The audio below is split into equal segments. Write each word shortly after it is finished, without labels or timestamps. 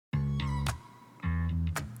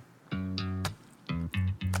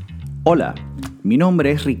Hola, mi nombre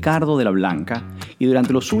es Ricardo de la Blanca y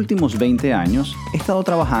durante los últimos 20 años he estado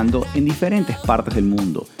trabajando en diferentes partes del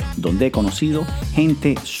mundo, donde he conocido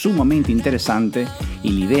gente sumamente interesante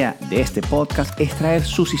y la idea de este podcast es traer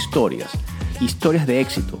sus historias de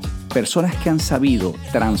éxito, personas que han sabido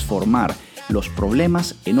transformar los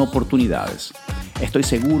problemas en oportunidades. Estoy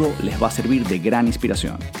seguro les va a servir de gran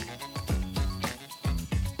inspiración.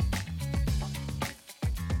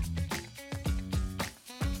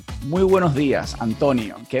 Muy buenos días,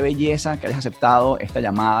 Antonio. Qué belleza que hayas aceptado esta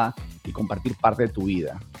llamada y compartir parte de tu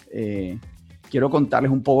vida. Quiero contarles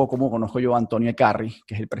un poco cómo conozco yo a Antonio Ecarry,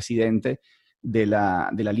 que es el presidente de la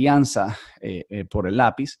Alianza por el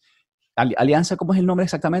Lápiz. Alianza, ¿cómo es el nombre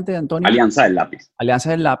exactamente, Antonio? Alianza del Lápiz.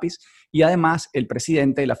 Alianza del Lápiz. Y además el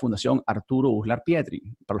presidente de la Fundación Arturo Uslar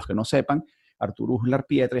Pietri. Para los que no sepan, Arturo Uslar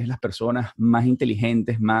Pietri es las personas más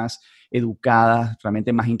inteligentes, más educadas,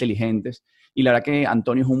 realmente más inteligentes. Y la verdad que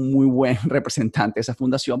Antonio es un muy buen representante de esa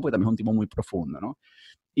fundación, porque también es un tipo muy profundo, ¿no?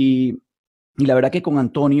 Y la verdad que con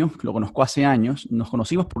Antonio, lo conozco hace años, nos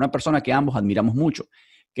conocimos por una persona que ambos admiramos mucho,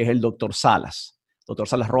 que es el doctor Salas. Doctor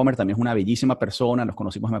Salas Romer también es una bellísima persona. Nos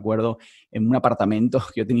conocimos, me acuerdo, en un apartamento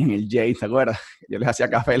que yo tenía en el Jade, ¿te acuerdas? Yo les hacía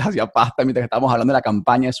café, les hacía pasta mientras estábamos hablando de la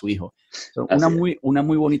campaña de su hijo. Una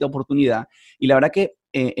muy bonita oportunidad. Y la verdad que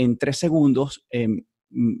en 3 segundos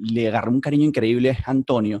le agarré un cariño increíble a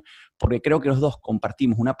Antonio, porque creo que los dos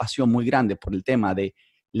compartimos una pasión muy grande por el tema de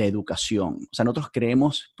la educación. O sea, nosotros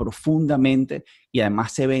creemos profundamente, y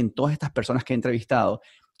además se ve en todas estas personas que he entrevistado,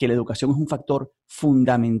 que la educación es un factor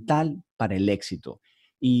fundamental para el éxito.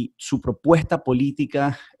 Y su propuesta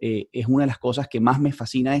política es una de las cosas que más me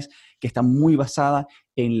fascina, es que está muy basada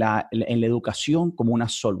en la educación como una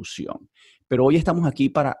solución. Pero hoy estamos aquí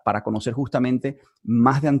para conocer justamente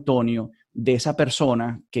más de Antonio, de esa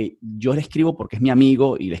persona que yo le escribo porque es mi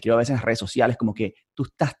amigo y le escribo a veces en las redes sociales como que tú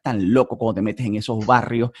estás tan loco cuando te metes en esos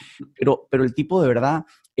barrios, pero el tipo de verdad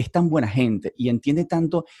es tan buena gente y entiende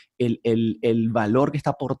tanto el valor que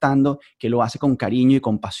está aportando, que lo hace con cariño y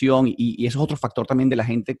con pasión, y eso es otro factor también de la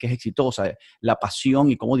gente que es exitosa, la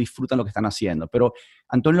pasión y cómo disfrutan lo que están haciendo. Pero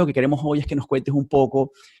Antonio, lo que queremos hoy es que nos cuentes un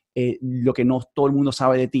poco lo que no todo el mundo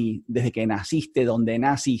sabe de ti, desde que naciste, dónde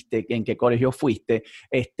naciste, en qué colegio fuiste,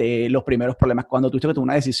 los primeros problemas, cuando tuviste que tomar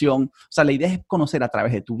una decisión. O sea, la idea es conocer a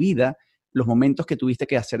través de tu vida los momentos que tuviste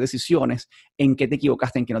que hacer decisiones, en qué te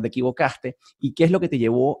equivocaste, en qué no te equivocaste, y qué es lo que te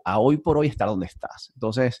llevó a hoy por hoy estar donde estás.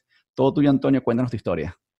 Entonces, todo tuyo, Antonio, cuéntanos tu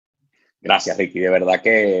historia. Gracias, Ricky. De verdad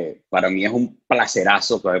que para mí es un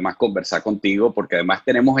placerazo además conversar contigo, porque además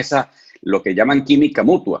tenemos lo que llaman química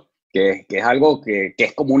mutua, que es algo que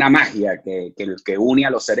es como una magia, que une a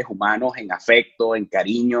los seres humanos en afecto, en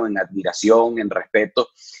cariño, en admiración, en respeto,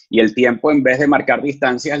 y el tiempo, en vez de marcar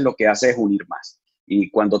distancias, lo que hace es unir más. Y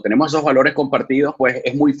cuando tenemos esos valores compartidos, pues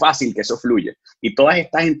es muy fácil que eso fluya. Y todas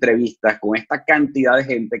estas entrevistas con esta cantidad de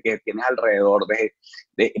gente que tienes alrededor,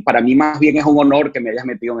 para mí más bien es un honor que me hayas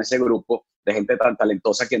metido en ese grupo de gente tan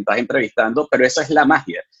talentosa que estás entrevistando, pero esa es la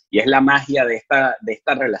magia. Y es la magia de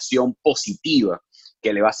esta relación positiva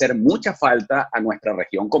que le va a hacer mucha falta a nuestra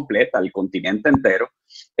región completa, al continente entero,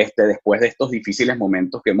 después de estos difíciles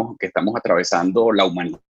momentos que estamos atravesando la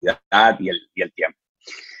humanidad y el tiempo.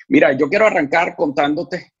 Mira, yo quiero arrancar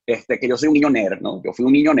contándote que yo soy un niño nerd, ¿no? Yo fui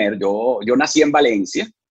un niño nerd, yo nací en Valencia,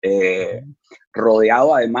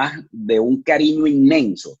 rodeado además de un cariño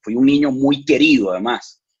inmenso. Fui un niño muy querido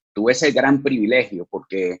además. Tuve ese gran privilegio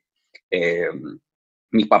porque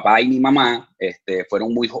mi papá y mi mamá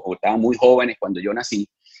estaban muy jóvenes cuando yo nací,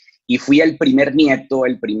 y fui el primer nieto,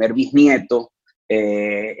 el primer bisnieto.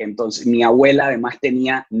 Entonces, mi abuela además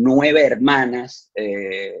tenía 9 hermanas,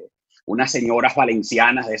 unas señoras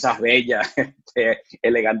valencianas de esas bellas,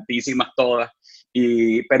 elegantísimas todas,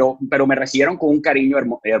 pero me recibieron con un cariño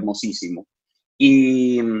hermosísimo.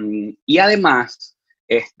 Y además,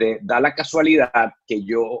 da la casualidad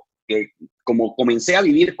que como comencé a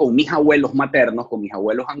vivir con mis abuelos maternos, con mis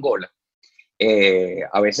abuelos Angola,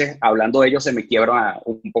 a veces hablando de ellos se me quiebra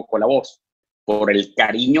un poco la voz por el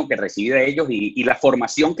cariño que recibí de ellos, y la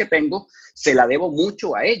formación que tengo se la debo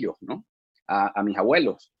mucho a ellos, ¿no? A mis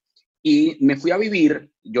abuelos. Y me fui a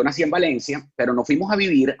vivir, yo nací en Valencia, pero nos fuimos a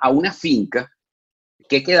vivir a una finca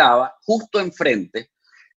que quedaba justo enfrente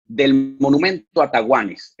del monumento a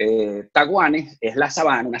Taguanes. Taguanes es la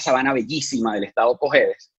sabana, una sabana bellísima del estado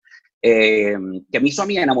Cojedes, que me hizo a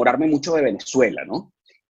mí enamorarme mucho de Venezuela, ¿no?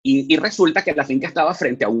 Y resulta que la finca estaba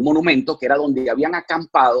frente a un monumento que era donde habían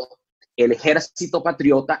acampado el ejército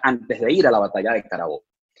patriota antes de ir a la batalla de Carabobo.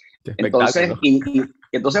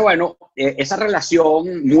 Entonces, bueno, esa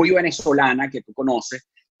relación muy venezolana que tú conoces,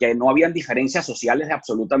 que no habían diferencias sociales de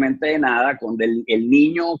absolutamente de nada, con el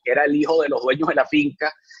niño que era el hijo de los dueños de la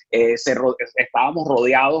finca, estábamos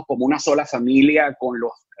rodeados como una sola familia con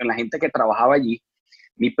la gente que trabajaba allí.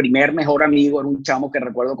 Mi primer mejor amigo era un chamo que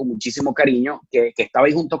recuerdo con muchísimo cariño, que estaba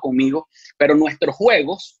ahí junto conmigo, pero nuestros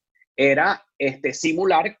juegos era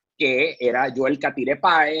simular que era yo el Catire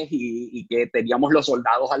Páez y que teníamos los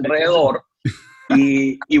soldados alrededor.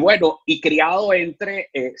 Y bueno, y criado entre,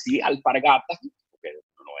 sí, alpargatas, porque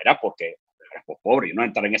no era porque era pobre y no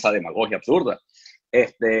entrar en esa demagogia absurda,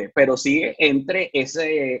 pero sí entre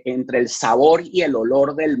el sabor y el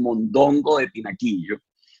olor del mondongo de Tinaquillo,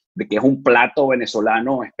 de que es un plato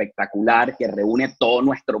venezolano espectacular que reúne todo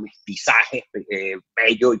nuestro mestizaje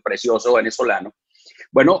bello y precioso venezolano.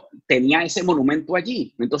 Bueno, tenía ese monumento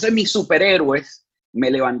allí. Entonces mis superhéroes,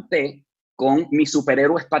 me levanté con mis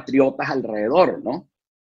superhéroes patriotas alrededor, ¿no?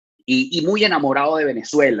 Y muy enamorado de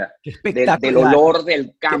Venezuela, del olor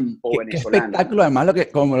del campo venezolano. Qué espectáculo, además,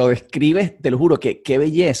 como lo describes, te lo juro, que qué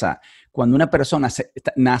belleza cuando una persona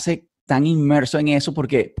nace tan inmerso en eso,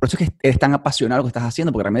 porque por eso es que eres tan apasionado lo que estás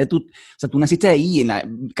haciendo, porque realmente tú naciste ahí,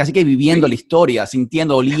 casi que viviendo la historia,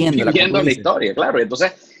 sintiendo, oliendo. Viviendo la historia, claro.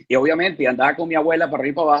 Entonces, y obviamente andaba con mi abuela para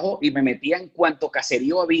arriba y para abajo y me metía en cuanto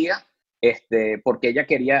caserío había, porque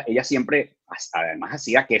ella siempre, además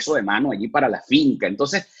hacía queso de mano allí para la finca.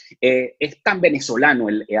 Entonces, es tan venezolano,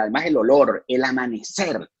 además el olor, el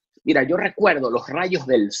amanecer. Mira, yo recuerdo los rayos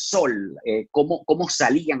del sol, cómo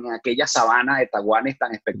salían en aquella sabana de Taguanes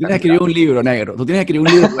tan espectacular. Tienes que escribir un libro, negro. Tú tienes que escribir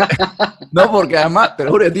un libro. No, porque además, te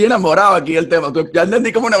lo juro, estoy enamorado aquí del tema. Ya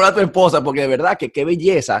entendí cómo enamorar a tu esposa, porque de verdad que qué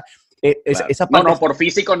belleza. Claro. Esa parte... No, por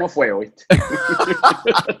físico no fue, ¿oíste?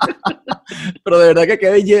 Pero de verdad que qué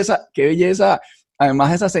belleza.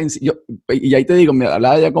 Además, esa sencilla. Y ahí te digo, me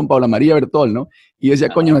hablaba ya con Paula María Bertol, ¿no? Y yo decía,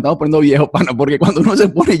 coño, nos estamos poniendo viejos, pana, porque cuando uno se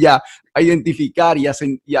pone ya a identificar y a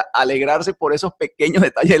alegrarse por esos pequeños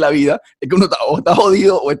detalles de la vida, es que uno está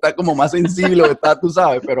jodido o está como más sensible o está, tú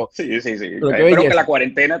sabes, pero... Sí. Pero que la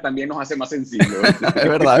cuarentena también nos hace más sensibles. Es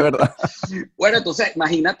verdad. Bueno, entonces,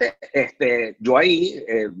 imagínate, yo ahí,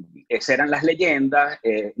 esas eran las leyendas.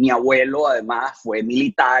 Mi abuelo, además, fue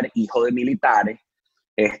militar, hijo de militares.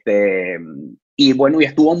 Y bueno, y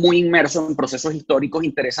estuvo muy inmerso en procesos históricos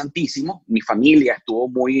interesantísimos. Mi familia estuvo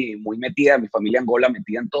muy metida, mi familia Angola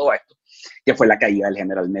metida en todo esto, que fue la caída del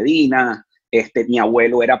general Medina. Mi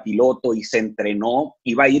abuelo era piloto y se entrenó,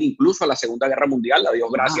 iba a ir incluso a la Segunda Guerra Mundial, a Dios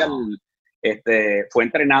gracias. Wow. Fue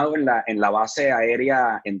entrenado en la base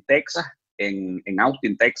aérea en Texas, en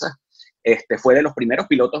Austin, Texas. Fue de los primeros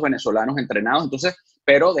pilotos venezolanos entrenados. Entonces,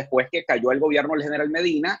 pero después que cayó el gobierno del general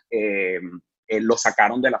Medina, lo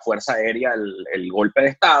sacaron de la Fuerza Aérea, el golpe de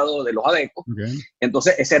Estado de los ADECO. Okay.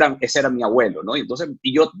 Entonces, ese era mi abuelo, ¿no?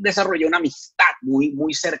 Y yo desarrollé una amistad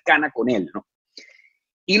muy cercana con él, ¿no?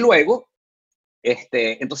 Y luego,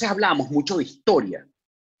 entonces hablábamos mucho de historia.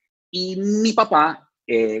 Y mi papá,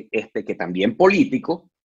 que también político,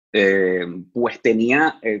 pues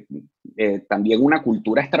tenía también una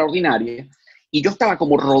cultura extraordinaria. Y yo estaba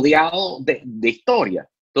como rodeado de historia.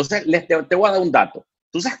 Entonces, te voy a dar un dato.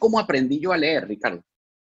 ¿Tú sabes cómo aprendí yo a leer, Ricardo?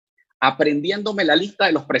 Aprendiéndome la lista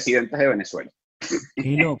de los presidentes de Venezuela.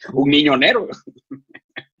 Un niño negro.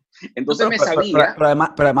 Entonces me sabía... Pero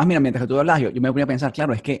además, mira, mientras que tú hablas, yo me ponía a pensar,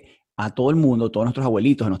 claro, es que a todo el mundo, todos nuestros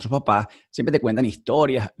abuelitos, nuestros papás, siempre te cuentan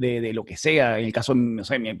historias de lo que sea. En el caso, no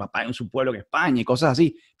sé, mi papá en su pueblo, en España y cosas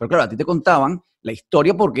así. Pero claro, a ti te contaban la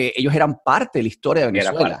historia porque ellos eran parte de la historia de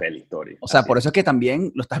Venezuela. Era parte de la historia. O sea, por eso es que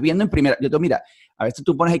también lo estás viendo en primera. Yo te digo, mira, a veces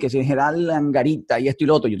tú pones ahí que si en general Angarita y esto y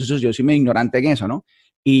lo otro. Entonces yo soy medio ignorante en eso, ¿no?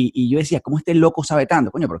 Y yo decía, ¿cómo este loco sabe tanto?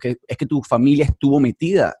 Coño, porque es que tu familia estuvo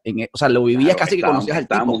metida en... O sea, lo vivías, claro, casi que conocías al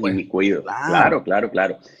tipo. Estábamos inmiscuidos.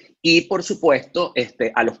 Claro. Y por supuesto,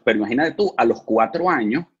 pero imagínate tú, a los 4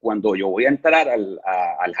 años, cuando yo voy a entrar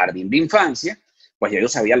al jardín de infancia, pues yo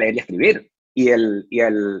sabía leer y escribir.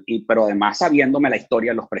 Pero además sabiéndome la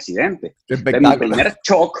historia de los presidentes. Mi primer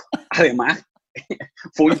shock, además,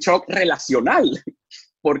 fue un shock relacional.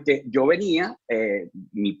 Porque yo venía,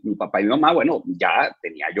 mi papá y mi mamá, bueno, ya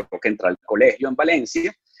tenía yo que entrar al colegio en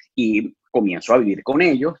Valencia y comienzo a vivir con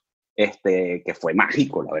ellos, que fue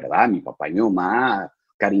mágico, la verdad. Mi papá y mi mamá,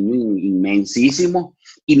 cariño inmensísimo,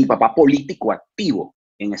 y mi papá político activo.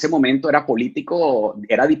 En ese momento era político,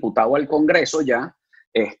 era diputado al Congreso ya,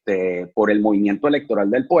 por el Movimiento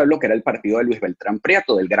Electoral del Pueblo, que era el partido de Luis Beltrán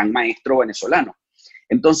Prieto, del gran maestro venezolano.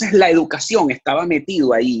 Entonces la educación estaba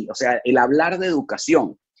metido ahí, o sea, el hablar de educación.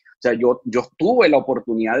 O sea, yo tuve la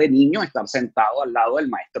oportunidad de niño estar sentado al lado del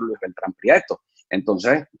maestro Luis Beltrán Prieto.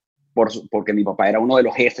 Entonces, porque mi papá era uno de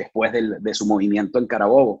los jefes pues, de su movimiento en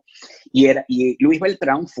Carabobo. Y Luis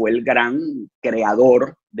Beltrán fue el gran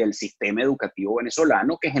creador del sistema educativo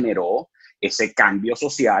venezolano que generó ese cambio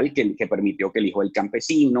social que permitió que el hijo del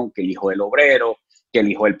campesino, que el hijo del obrero, que el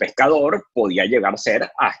hijo del pescador podía llegar a ser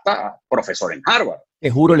hasta profesor en Harvard. Te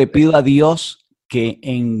juro, le pido a Dios que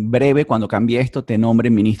en breve, cuando cambie esto, te nombre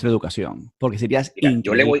ministro de Educación, porque serías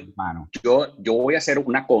increíble, hermano. Yo voy a hacer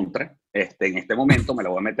una contra, en este momento me la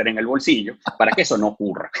voy a meter en el bolsillo para que eso no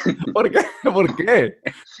ocurra. ¿Por qué? ¿Por qué?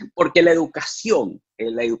 Porque la educación,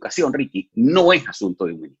 Ricky, no es asunto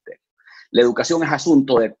de un ministerio. La educación es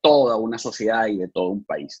asunto de toda una sociedad y de todo un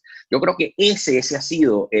país. Yo creo que ese ha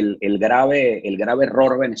sido el grave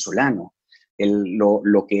error venezolano,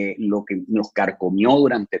 lo que nos carcomió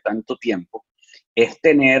durante tanto tiempo, es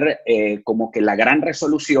tener como que la gran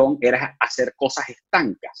resolución era hacer cosas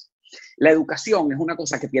estancas. La educación es una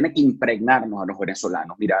cosa que tiene que impregnarnos a los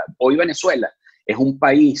venezolanos. Mira, hoy Venezuela es un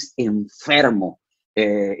país enfermo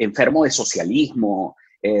de socialismo,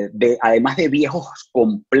 además de viejos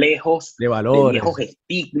complejos, de viejos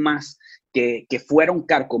estigmas que fueron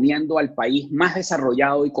carcomiendo al país más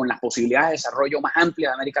desarrollado y con las posibilidades de desarrollo más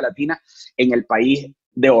amplias de América Latina en el país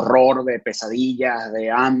de horror, de pesadillas,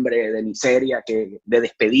 de hambre, de miseria, de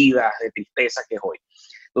despedidas, de tristeza que es hoy.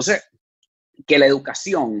 Entonces, que la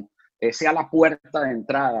educación sea la puerta de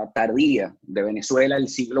entrada tardía de Venezuela del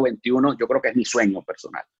siglo XXI, yo creo que es mi sueño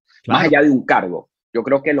personal. Claro. Más allá de un cargo, yo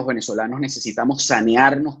creo que los venezolanos necesitamos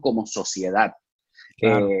sanearnos como sociedad.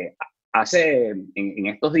 Claro. En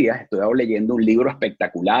estos días estoy leyendo un libro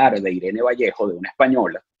espectacular de Irene Vallejo, de una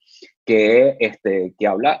española, que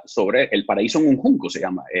habla sobre El paraíso en un junco, se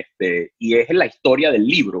llama, y es la historia del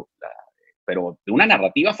libro, pero de una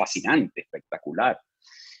narrativa fascinante, espectacular.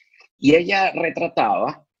 Y ella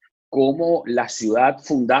retrataba cómo la ciudad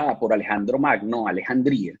fundada por Alejandro Magno,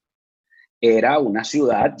 Alejandría, era una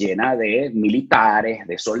ciudad llena de militares,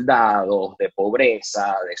 de soldados, de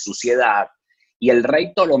pobreza, de suciedad. Y el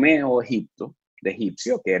rey Ptolomeo de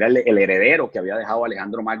Egipcio, que era el heredero que había dejado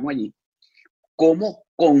Alejandro Magno allí, cómo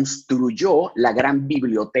construyó la gran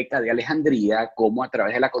biblioteca de Alejandría, cómo a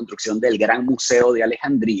través de la construcción del gran museo de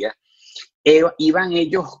Alejandría, iban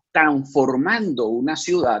ellos transformando una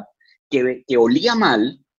ciudad que olía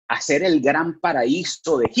mal a ser el gran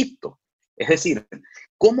paraíso de Egipto. Es decir,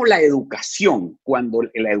 cómo la educación, cuando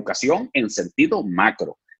la educación en sentido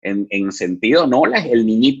macro, en sentido no el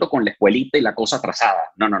niñito con la escuelita y la cosa trazada,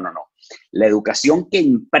 no. La educación que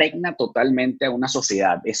impregna totalmente a una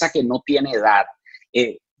sociedad, esa que no tiene edad,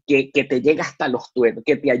 que te llega hasta los tuertos,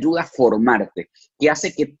 que te ayuda a formarte, que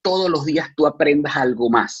hace que todos los días tú aprendas algo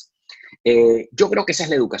más. Yo creo que esa es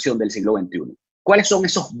la educación del siglo XXI. ¿Cuáles son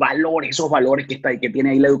esos valores que tiene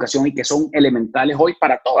ahí la educación y que son elementales hoy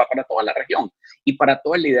para toda la región y para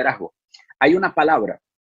todo el liderazgo? Hay una palabra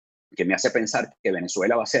que me hace pensar que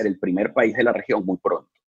Venezuela va a ser el primer país de la región muy pronto.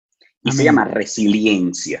 Y se llama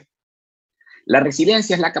resiliencia. La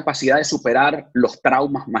resiliencia es la capacidad de superar los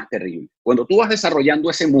traumas más terribles. Cuando tú vas desarrollando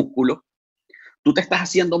ese músculo, tú te estás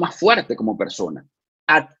haciendo más fuerte como persona.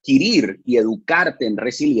 Adquirir y educarte en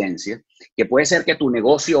resiliencia, que puede ser que tu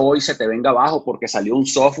negocio hoy se te venga abajo porque salió un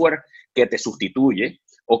software que te sustituye,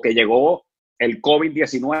 o que llegó el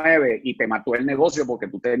COVID-19 y te mató el negocio porque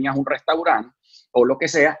tú tenías un restaurante, o lo que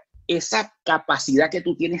sea. Esa capacidad que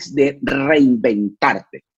tú tienes de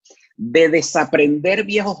reinventarte, de desaprender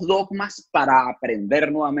viejos dogmas para aprender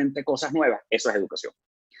nuevamente cosas nuevas, eso es educación.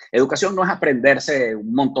 Educación no es aprenderse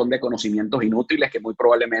un montón de conocimientos inútiles que muy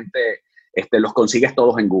probablemente los consigues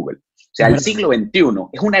todos en Google. O sea, el siglo XXI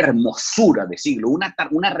es una hermosura de siglo,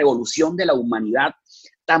 una revolución de la humanidad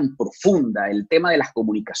tan profunda. El tema de las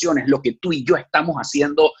comunicaciones, lo que tú y yo estamos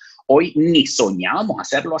haciendo hoy, ni soñábamos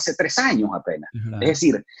hacerlo hace 3 años apenas. Es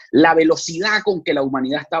decir, la velocidad con que la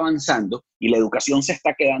humanidad está avanzando y la educación se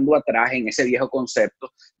está quedando atrás en ese viejo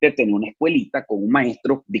concepto de tener una escuelita con un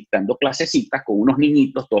maestro dictando clasecitas con unos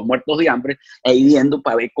niñitos todos muertos de hambre e viendo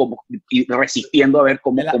para ver cómo, y resistiendo a ver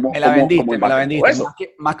cómo me la vendiste.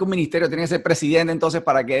 Más que un ministerio, tiene que ser presidente, entonces,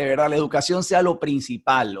 para que de verdad la educación sea lo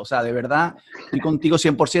principal. O sea, de verdad, estoy contigo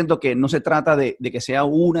 100% que no se trata de que sea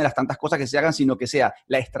una de las tantas cosas que se hagan, sino que sea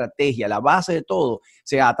la estrategia, la base de todo,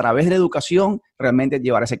 sea a través de la educación realmente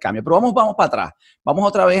llevar ese cambio. Pero vamos para atrás. Vamos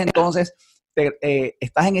otra vez entonces.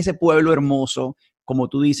 Estás en ese pueblo hermoso, como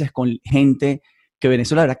tú dices, con gente que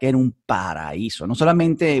Venezuela, la verdad que era un paraíso. No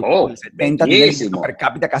solamente el 70 tiene per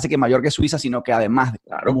cápita casi que mayor que Suiza, sino que además,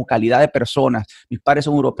 como calidad de personas, mis padres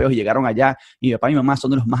son europeos y llegaron allá, y mi papá y mi mamá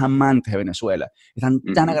son de los más amantes de Venezuela. Están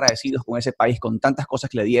tan agradecidos con ese país, con tantas cosas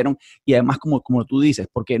que le dieron, y además, como tú dices,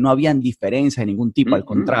 porque no habían diferencias de ningún tipo, al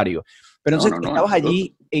contrario. Pero No, entonces no, no, en estabas absoluto.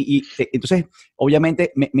 allí entonces,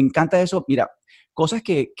 obviamente, me encanta eso. Mira, cosas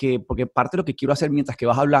porque parte de lo que quiero hacer mientras que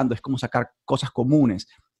vas hablando es como sacar cosas comunes.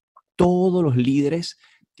 Todos los líderes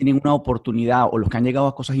tienen una oportunidad, o los que han llegado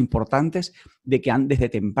a cosas importantes, de que han desde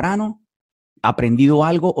temprano aprendido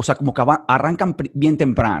algo, o sea, como que arrancan bien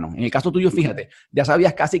temprano. En el caso tuyo, fíjate, ya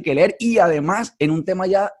sabías casi que leer y además en un tema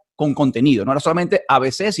ya con contenido. No era solamente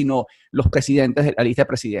ABC, sino los presidentes de la lista de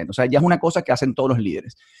presidentes. O sea, ya es una cosa que hacen todos los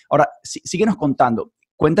líderes. Ahora, síguenos contando.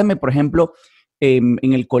 Cuéntame, por ejemplo,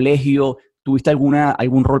 en el colegio, ¿tuviste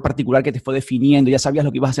algún rol particular que te fue definiendo? ¿Ya sabías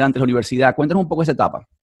lo que ibas a hacer antes de la universidad? Cuéntanos un poco esa etapa.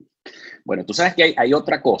 Bueno, tú sabes que hay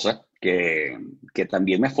otra cosa que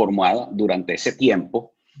también me formaba durante ese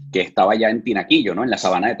tiempo que estaba ya en Tinaquillo, ¿no? En la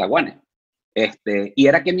sabana de Taguane. Y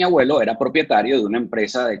era que mi abuelo era propietario de una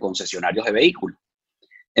empresa de concesionarios de vehículos.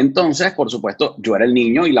 Entonces, por supuesto, yo era el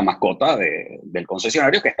niño y la mascota del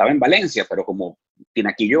concesionario que estaba en Valencia, pero como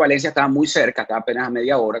Tinaquillo y Valencia estaban muy cerca, estaba apenas a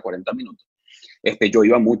media hora, 40 minutos, yo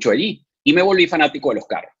iba mucho allí y me volví fanático de los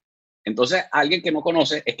carros. Entonces, alguien que no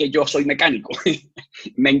conoce es que yo soy mecánico.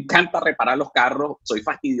 Me encanta reparar los carros, soy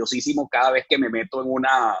fastidiosísimo cada vez que me meto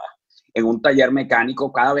en un taller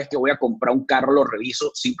mecánico, cada vez que voy a comprar un carro lo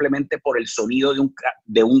reviso simplemente por el sonido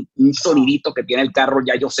de un sonidito que tiene el carro,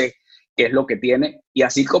 ya yo sé qué es lo que tiene. Y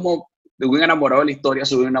así como de un enamorado de la historia,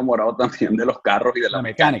 soy un enamorado también de los carros y de la La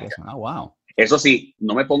mecánica. mecánica. Wow. Eso sí,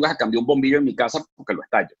 no me pongas a cambiar un bombillo en mi casa porque lo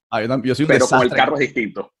estallo, Yo soy un pero con el desastre. carro es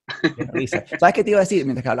distinto. Qué risa. ¿Sabes qué te iba a decir?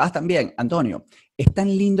 Mientras que hablabas también, Antonio, es tan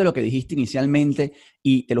lindo lo que dijiste inicialmente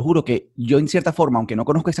y te lo juro que yo en cierta forma, aunque no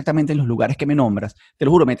conozco exactamente los lugares que me nombras, te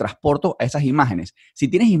lo juro, me transporto a esas imágenes. Si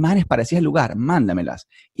tienes imágenes parecidas al lugar, mándamelas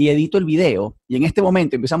y edito el video y en este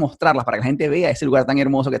momento empiezo a mostrarlas para que la gente vea ese lugar tan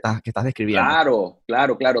hermoso que estás describiendo. Claro,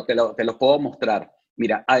 claro, claro, te lo puedo mostrar.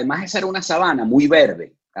 Mira, además esa era una sabana muy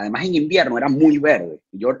verde. Además en invierno era muy verde.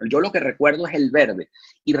 Yo lo que recuerdo es el verde.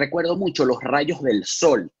 Y recuerdo mucho los rayos del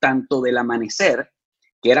sol, tanto del amanecer,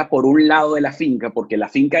 que era por un lado de la finca, porque la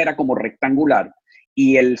finca era como rectangular,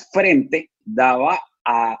 y el frente daba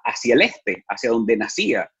hacia el este, hacia donde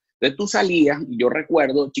nacía. Entonces tú salías, yo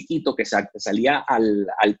recuerdo chiquito que salía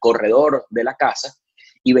al corredor de la casa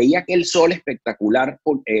y veía aquel sol espectacular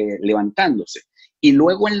levantándose. Y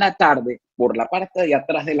luego en la tarde, por la parte de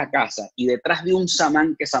atrás de la casa y detrás de un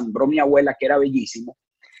samán que sembró mi abuela, que era bellísimo,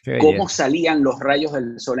 Qué cómo belleza. salían los rayos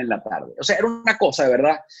del sol en la tarde. O sea, era una cosa de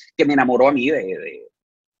verdad que me enamoró a mí de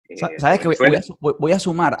 ¿Sabes qué? Voy Venezuela. voy a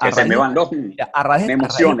sumar Que se me van los... a raíz, Me a raíz,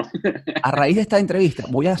 emociono. a raíz de esta entrevista,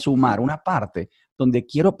 voy a sumar una parte donde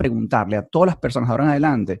quiero preguntarle a todas las personas de ahora en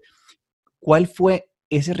adelante cuál fue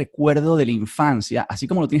ese recuerdo de la infancia, así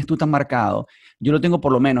como lo tienes tú tan marcado. Yo lo tengo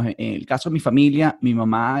por lo menos en el caso de mi familia, mi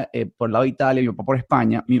mamá por el lado de Italia, mi papá por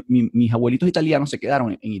España, mis abuelitos italianos se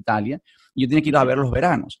quedaron en Italia y yo tenía que ir a ver los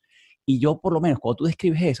veranos. Y yo por lo menos, cuando tú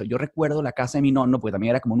describes eso, yo recuerdo la casa de mi nonno, porque también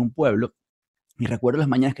era como en un pueblo, y recuerdo las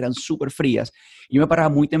mañanas que eran súper frías. Y yo me paraba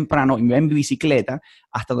muy temprano y me iba en mi bicicleta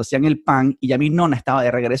hasta donde hacían el pan y ya mi nona estaba de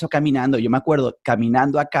regreso caminando. Y yo me acuerdo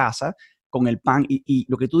caminando a casa con el pan y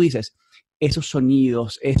lo que tú dices, esos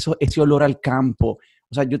sonidos, ese olor al campo.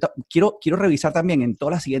 O sea, quiero revisar también en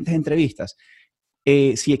todas las siguientes entrevistas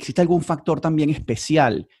si existe algún factor también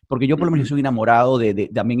especial, porque yo por lo menos soy enamorado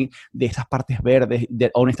también de esas partes verdes,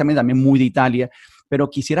 honestamente también muy de Italia, pero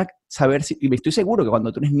quisiera saber si, y estoy seguro que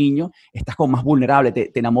cuando tú eres niño estás como más vulnerable,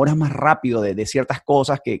 te enamoras más rápido de ciertas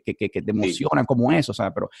cosas que te Sí. emocionan como eso,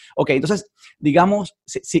 ¿sabes? Pero, ok, entonces, digamos,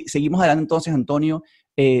 seguimos adelante entonces, Antonio,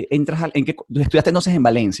 ¿en qué estudiaste entonces en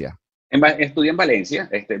Valencia? Estudié en Valencia.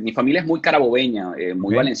 Mi familia es muy carabobeña, Ok,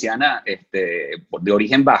 muy valenciana, de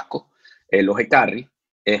origen vasco, los Ecarri.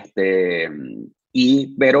 Este,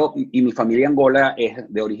 y mi familia Angola es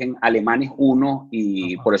de origen alemanes uno,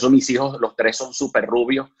 y por eso mis hijos, los tres, son súper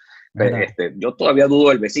rubios. ¿verdad? Yo todavía dudo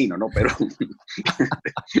del vecino, ¿no? Pero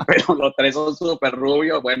los tres son súper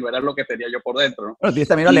rubios. Bueno, era lo que tenía yo por dentro, ¿no? Bueno, tienes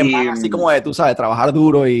también lo alemán, Y así como de, tú sabes, trabajar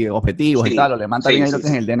duro y objetivos y tal, lo sí, alemán también sí, ahí lo sí,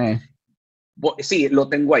 tienes en sí. el DNE. Sí, lo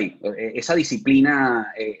tengo ahí. Esa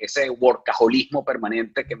disciplina, ese workaholismo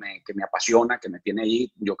permanente que me apasiona, que me tiene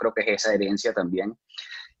ahí, yo creo que es esa herencia también.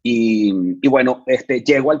 Y bueno,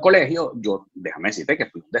 llego al colegio. Déjame decirte que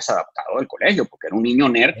fui un desadaptado del colegio, porque era un niño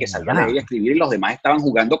nerd que Es sabía leer verdad. y escribir, y los demás estaban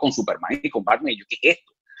jugando con Superman y con Batman. Y yo, ¿qué es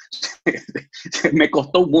esto? Me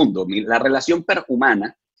costó un mundo. La relación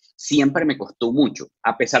perhumana siempre me costó mucho,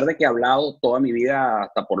 a pesar de que he hablado toda mi vida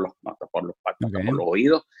hasta por los Ok.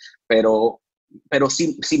 oídos, pero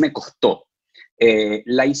sí me costó.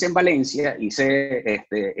 La hice en Valencia, hice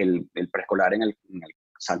el preescolar en el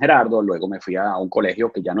San Gerardo. Luego me fui a un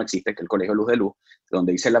colegio que ya no existe, que es el Colegio Luz de Luz,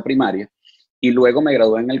 donde hice la primaria. y luego me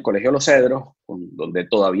gradué en el Colegio Los Cedros, donde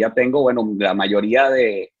todavía tengo, bueno, la mayoría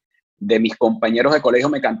de mis compañeros de colegio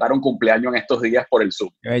me cantaron cumpleaños en estos días por el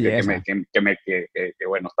Zoom, Qué belleza.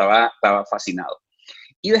 bueno, estaba fascinado.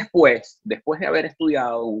 Y después de haber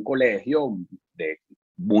estudiado en un colegio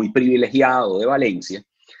muy privilegiado de Valencia,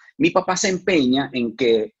 mi papá se empeña en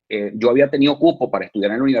que yo había tenido cupo para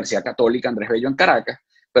estudiar en la Universidad Católica Andrés Bello en Caracas,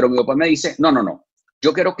 pero mi papá me dice, no,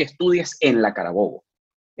 yo quiero que estudies en la Carabobo,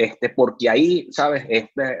 porque ahí, ¿sabes?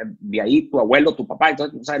 De ahí tu abuelo, tu papá,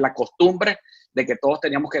 entonces, ¿sabes? La costumbre de que todos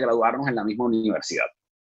teníamos que graduarnos en la misma universidad.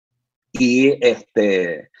 Y,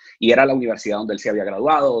 y era la universidad donde él se había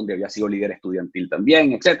graduado, donde había sido líder estudiantil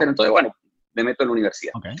también, etcétera. Entonces, bueno, me meto en la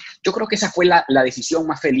universidad. Okay. Yo creo que esa fue la decisión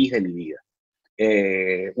más feliz de mi vida.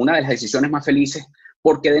 Una de las decisiones más felices,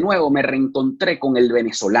 porque de nuevo me reencontré con el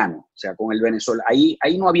venezolano, o sea, con el venezolano.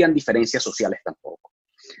 Ahí no habían diferencias sociales tampoco.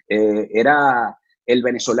 Era el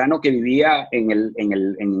venezolano que vivía en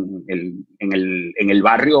el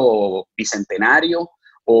barrio Bicentenario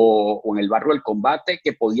o en el barrio del Combate,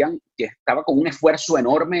 que estaba con un esfuerzo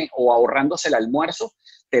enorme o ahorrándose el almuerzo,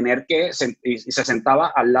 y se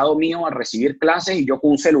sentaba al lado mío a recibir clases y yo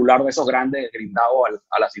con un celular de esos grandes grindado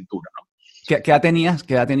a la cintura, ¿no? ¿Qué edad tenías?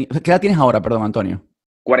 ¿Qué edad tienes ahora, perdón, Antonio?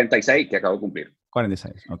 46, que acabo de cumplir.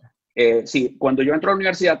 46, ok. Sí, cuando yo entré a la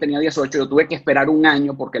universidad tenía 18, yo tuve que esperar un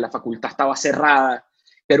año porque la facultad estaba cerrada,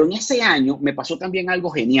 pero en ese año me pasó también algo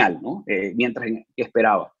genial, ¿no? Mientras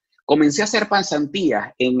esperaba. Comencé a hacer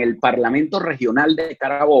pasantías en el Parlamento Regional de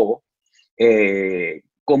Carabobo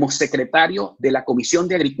como secretario de la Comisión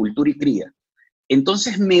de Agricultura y Cría.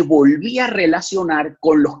 Entonces me volví a relacionar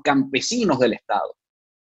con los campesinos del estado.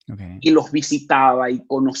 Okay. Y los visitaba y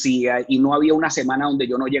conocía, y no había una semana donde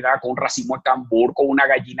yo no llegaba con un racimo de cambur, con una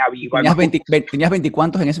gallina viva. ¿Tenías 20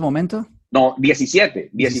 cuántos en ese momento? No,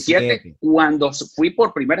 17. Cuando fui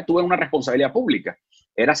por primera, tuve una responsabilidad pública.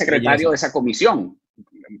 Era secretario de esa comisión.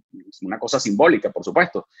 Una cosa simbólica, por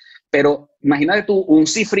supuesto. Pero imagínate tú, un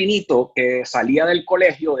cifrinito que salía del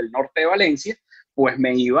colegio del norte de Valencia, pues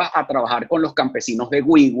me iba a trabajar con los campesinos de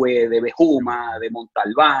Huigüe, de Bejuma, de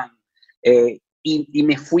Montalbán, y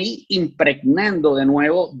me fui impregnando de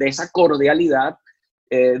nuevo de esa cordialidad,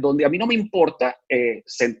 donde a mí no me importa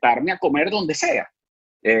sentarme a comer donde sea,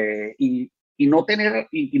 y no tener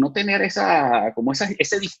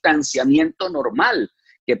ese distanciamiento normal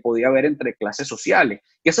que podía haber entre clases sociales.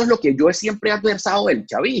 Y eso es lo que yo siempre he adversado del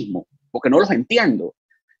chavismo, porque no los entiendo.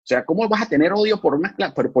 O sea, ¿cómo vas a tener odio por una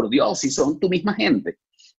clase? Pero por Dios, si son tu misma gente.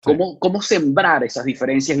 ¿Cómo sembrar esas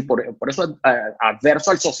diferencias? Y por eso adverso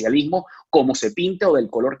al socialismo, como se pinte o del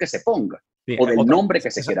color que se ponga, sí, o del nombre que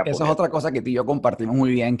se quiera poner. Esa es otra cosa que tú y yo compartimos muy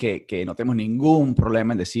bien, que no tenemos ningún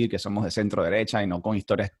problema en decir que somos de centro derecha y no con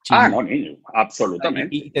historias chinas. No, niño,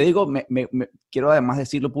 absolutamente. Y te digo, quiero además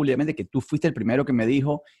decirlo públicamente, que tú fuiste el primero que me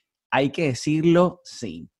dijo, hay que decirlo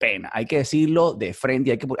sin pena, hay que decirlo de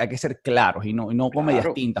frente, hay que ser claros y no con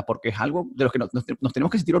medias tintas, porque es algo de lo que nos tenemos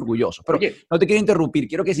que sentir orgullosos. Pero oye, no te quiero interrumpir,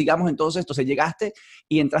 quiero que sigamos entonces. Entonces llegaste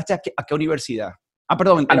y entraste ¿a qué universidad?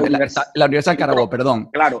 Perdón, la Universidad de Carabobo, perdón.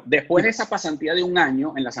 Claro, después de esa pasantía de un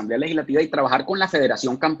año en la Asamblea Legislativa y trabajar con la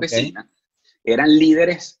Federación Campesina, eran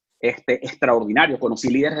líderes extraordinarios. Conocí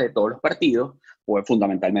líderes de todos los partidos, pues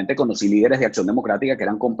fundamentalmente conocí líderes de Acción Democrática que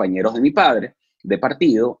eran compañeros de mi padre de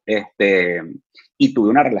partido, y tuve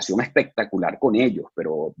una relación espectacular con ellos,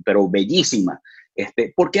 pero bellísima,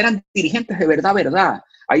 porque eran dirigentes de verdad.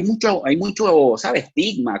 Hay mucho, ¿sabes?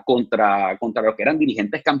 Estigma contra los que eran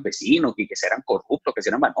dirigentes campesinos, que eran corruptos, que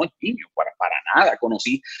eran niños, para nada.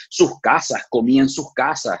 Conocí sus casas, comí en sus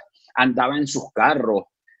casas, andaba en sus carros,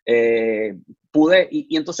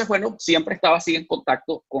 y entonces, bueno, siempre estaba así en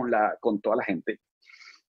contacto con toda la gente.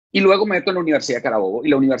 Y luego me meto en la Universidad de Carabobo, y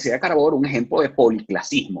la Universidad de Carabobo era un ejemplo de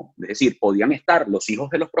policlasismo, es decir, podían estar los hijos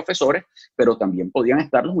de los profesores, pero también podían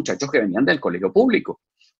estar los muchachos que venían del colegio público.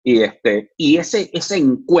 Y ese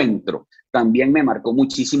encuentro también me marcó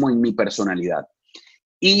muchísimo en mi personalidad.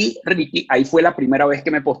 Y Ricky, ahí fue la primera vez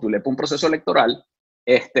que me postulé por un proceso electoral,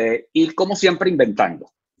 y como siempre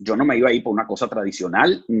inventando. Yo no me iba a ir por una cosa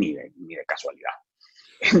tradicional ni de casualidad.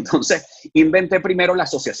 Entonces, inventé primero la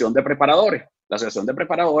Asociación de Preparadores. La Asociación de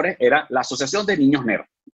Preparadores era la Asociación de Niños NER,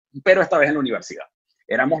 pero esta vez en la universidad.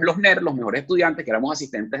 Éramos los NER, los mejores estudiantes, que éramos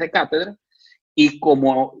asistentes de cátedra, y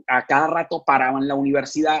como a cada rato paraban la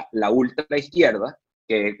universidad, la ultra izquierda,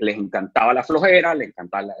 que les encantaba la flojera, les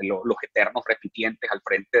encantaban los eternos repitientes al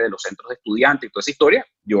frente de los centros de estudiantes y toda esa historia,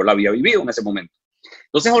 yo la había vivido en ese momento.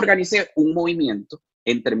 Entonces organicé un movimiento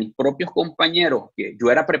entre mis propios compañeros, que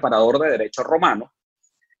yo era preparador de Derecho Romano,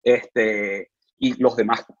 y los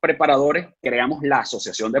demás preparadores, creamos la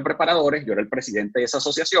Asociación de Preparadores, yo era el presidente de esa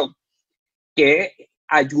asociación, que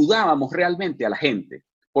ayudábamos realmente a la gente,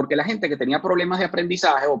 porque la gente que tenía problemas de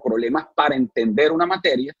aprendizaje o problemas para entender una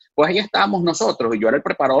materia, pues ahí estábamos nosotros, y yo era el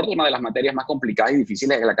preparador de una de las materias más complicadas y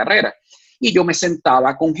difíciles de la carrera. Y yo me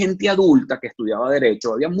sentaba con gente adulta que estudiaba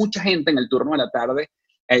Derecho, había mucha gente en el turno de la tarde,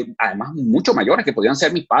 además mucho mayores, que podían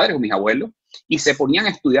ser mis padres o mis abuelos, y se ponían a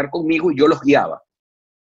estudiar conmigo y yo los guiaba.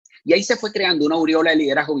 Y ahí se fue creando una aureola de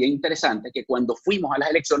liderazgo bien interesante, que cuando fuimos a las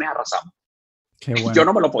elecciones arrasamos. Qué bueno. Yo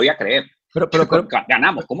no me lo podía creer. Pero,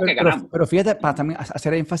 ganamos, ¿cómo que ganamos? Pero fíjate, para también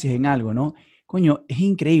hacer énfasis en algo, ¿no? Coño, es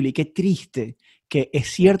increíble y qué triste que es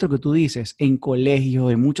cierto que tú dices, en colegios,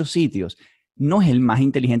 en muchos sitios, no es el más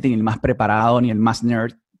inteligente, ni el más preparado, ni el más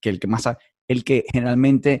nerd, que el que más, el que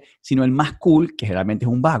generalmente, sino el más cool, que generalmente es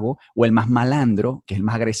un vago, o el más malandro, que es el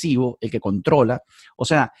más agresivo, el que controla. O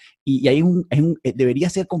sea, y hay debería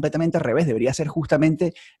ser completamente al revés, debería ser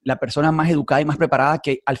justamente la persona más educada y más preparada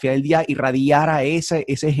que al final del día irradiara ese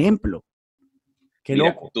ejemplo. Qué Mira,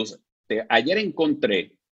 loco. Ayer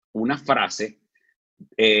encontré una frase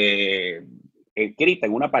escrita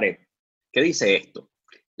en una pared que dice esto: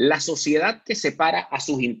 la sociedad que separa a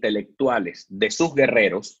sus intelectuales de sus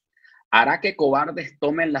guerreros hará que cobardes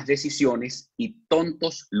tomen las decisiones y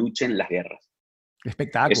tontos luchen las guerras.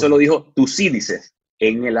 Espectáculo. Eso lo dijo Tucídides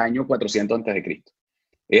en el año 400 a.C.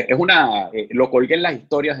 Lo colgué en las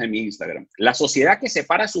historias de mi Instagram. La sociedad que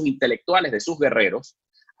separa a sus intelectuales de sus guerreros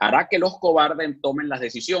hará que los cobardes tomen las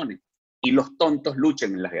decisiones y los tontos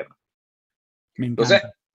luchen en las guerras. Me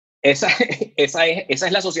encanta. Entonces, esa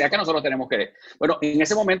es la sociedad que nosotros tenemos que ver. Bueno, en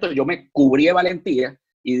ese momento yo me cubrí de valentía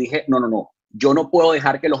y dije, no, yo no puedo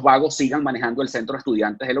dejar que los vagos sigan manejando el centro de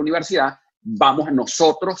estudiantes de la universidad. Vamos a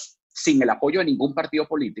nosotros, sin el apoyo de ningún partido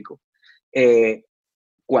político.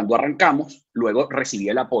 Cuando arrancamos, luego recibí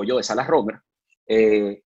el apoyo de Salas Romer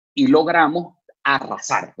y logramos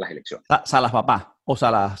arrasar las elecciones. Salas papá o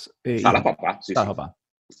Salas... Salas papá, sí. Salas papá.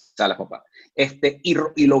 Salas papá.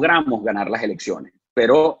 Y logramos ganar las elecciones.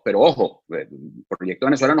 Pero ojo, Proyecto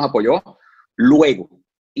Venezuela nos apoyó luego.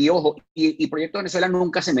 Y ojo, y Proyecto Venezuela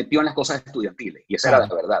nunca se metió en las cosas estudiantiles. Y esa era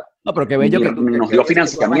la verdad. No, pero qué bello que nos dio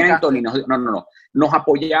financiamiento, no. Nos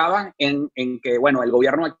apoyaban en que, bueno, el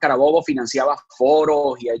gobierno de Carabobo financiaba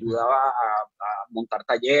foros y ayudaba a montar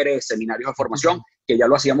talleres, seminarios de formación, que ya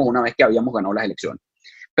lo hacíamos una vez que habíamos ganado las elecciones.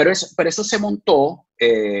 Pero eso se montó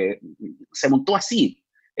así.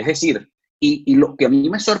 Es decir, y lo que a mí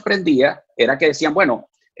me sorprendía era que decían, bueno,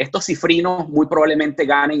 estos cifrinos muy probablemente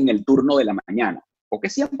ganen en el turno de la mañana, porque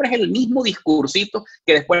siempre es el mismo discursito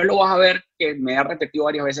que después lo vas a ver que me ha repetido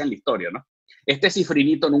varias veces en la historia, ¿no? Este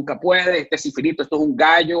cifrinito nunca puede, este cifrinito, esto es un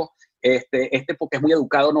gallo, este porque es muy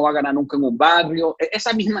educado no va a ganar nunca en un barrio,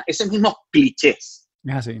 esos mismos clichés.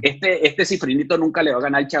 Este cifrinito nunca le va a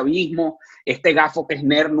ganar al chavismo, este gafo que es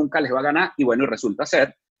nerd nunca les va a ganar, y bueno, y resulta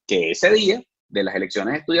ser que ese día de las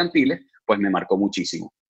elecciones estudiantiles, pues me marcó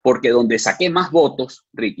muchísimo. Porque donde saqué más votos,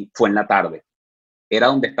 Ricky, fue en la tarde. Era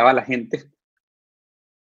donde estaba la gente.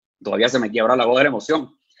 Todavía se me quiebra la voz de la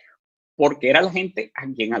emoción. Porque era la gente a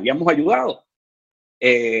quien habíamos ayudado.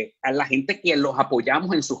 A la gente que los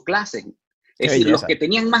apoyamos en sus clases. Es decir, los que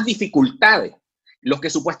tenían más dificultades, los que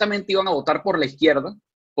supuestamente iban a votar por la izquierda,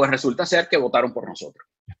 pues resulta ser que votaron por nosotros.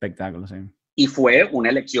 Espectáculo, sí. Y fue una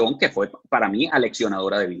elección que fue para mí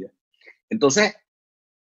aleccionadora de vida. Entonces,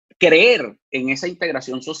 creer en esa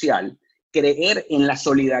integración social, creer en la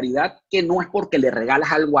solidaridad, que no es porque le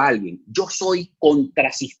regalas algo a alguien. Yo soy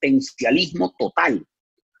contrasistencialismo total.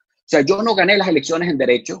 O sea, yo no gané las elecciones en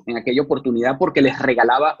Derecho en aquella oportunidad porque les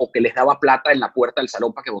regalaba o que les daba plata en la puerta del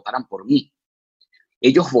salón para que votaran por mí.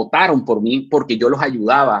 Ellos votaron por mí porque yo los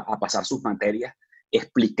ayudaba a pasar sus materias,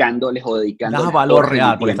 explicándoles o dedicándoles valor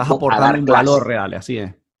real, porque estás aportando un valor real, así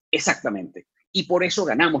es. Exactamente. Y por eso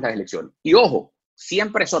ganamos las elecciones. Y ojo,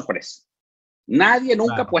 siempre es sorpresa. Nadie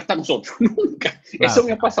nunca apuesta a nosotros, nunca. Eso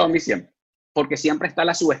me ha pasado a mí siempre, porque siempre está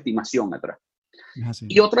la subestimación atrás.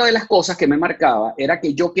 Y otra de las cosas que me marcaba era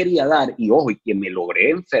que yo quería dar, y ojo, y que me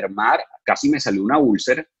logré enfermar, casi me salió una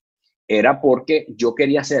úlcera, era porque yo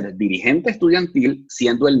quería ser dirigente estudiantil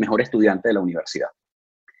siendo el mejor estudiante de la universidad.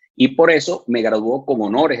 Y por eso me graduó con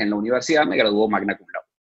honores en la universidad, me graduó magna cum laude.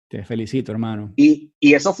 Te felicito, hermano. Y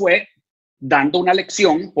eso fue dando una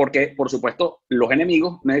lección, porque, por supuesto, los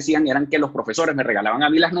enemigos me decían eran que los profesores me regalaban a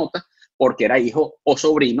mí las notas porque era hijo o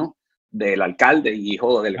sobrino del alcalde y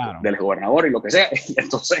hijo del gobernador y lo que sea. Y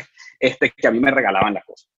entonces, que a mí me regalaban las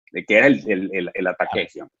cosas, que era el ataque.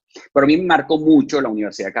 Pero a mí me marcó mucho la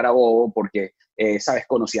Universidad de Carabobo porque, ¿sabes?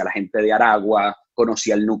 Conocí a la gente de Aragua,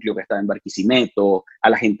 conocí al núcleo que estaba en Barquisimeto, a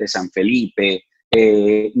la gente de San Felipe.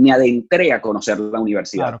 Me adentré a conocer la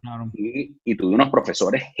universidad. Y tuve unos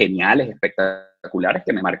profesores geniales, espectaculares. espectaculares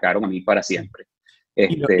que me marcaron a mí para siempre.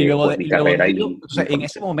 Y luego Pues mi carrera y mi o sea, en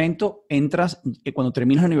ese momento entras, cuando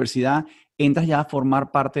terminas la universidad, ¿entras ya a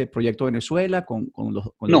formar parte del Proyecto Venezuela con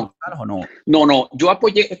los No, paros o no? no, yo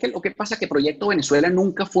apoyé, es que lo que pasa es que Proyecto Venezuela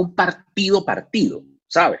nunca fue un partido,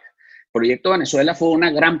 ¿sabes? Proyecto Venezuela fue una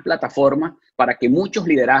gran plataforma para que muchos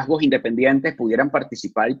liderazgos independientes pudieran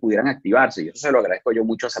participar y pudieran activarse, y eso se lo agradezco yo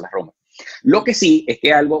mucho a Salas Roma. Lo que sí es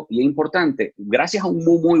que algo bien importante, gracias a un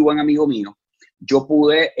muy buen amigo mío, yo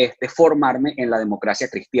pude formarme en la democracia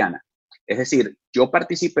cristiana. Es decir, yo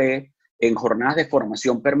participé en jornadas de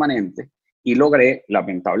formación permanente y logré,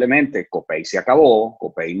 lamentablemente, COPEI se acabó,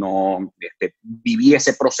 COPEI no, viví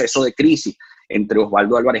ese proceso de crisis entre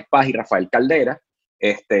Osvaldo Álvarez Paz y Rafael Caldera,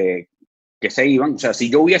 que se iban, o sea, si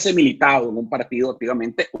yo hubiese militado en un partido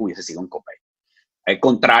activamente, hubiese sido en COPEI.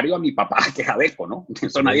 Contrario a mi papá, que es ADECO, ¿no?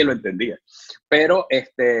 Eso nadie lo entendía. Pero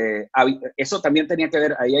eso también tenía que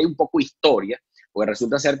ver, ahí hay un poco historia, porque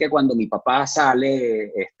resulta ser que cuando mi papá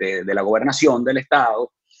sale de la gobernación del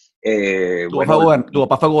estado, Tu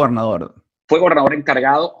papá fue gobernador. Fue gobernador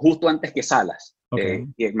encargado justo antes que Salas. Okay.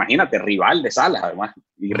 Imagínate, rival de Salas, además.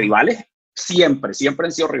 Y rivales siempre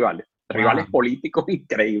han sido rivales. Wow. Rivales políticos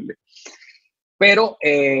increíbles. Pero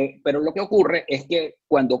lo que ocurre es que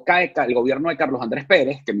cuando cae el gobierno de Carlos Andrés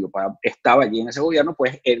Pérez, que mi papá estaba allí en ese gobierno,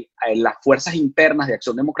 pues las fuerzas internas de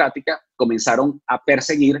Acción Democrática comenzaron a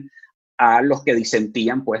perseguir a los que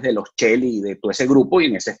disentían pues de los Cheli y de todo ese grupo, y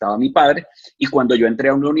en ese estaba mi padre, y cuando yo entré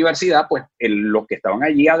a una universidad, pues los que estaban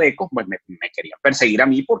allí adecos, pues me querían perseguir a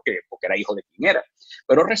mí porque era hijo de quien era.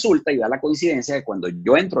 Pero resulta y da la coincidencia que cuando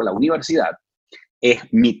yo entro a la universidad,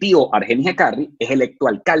 mi tío Argenis Ecarri es electo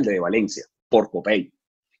alcalde de Valencia por COPEI.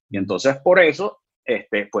 Y entonces por eso,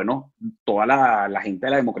 bueno, toda la gente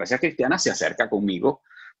de la democracia cristiana se acerca conmigo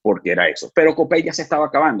porque era eso. Pero COPEI ya se estaba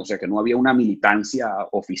acabando, o sea que no había una militancia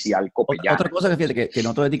oficial copeyana. Otra cosa que fíjate que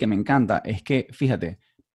noto de ti que me encanta es que, fíjate,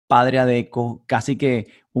 padre adeco, casi que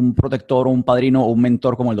un protector o un padrino o un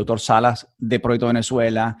mentor como el doctor Salas de Proyecto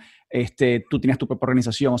Venezuela, tú tienes tu propia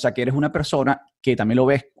organización, o sea que eres una persona que también lo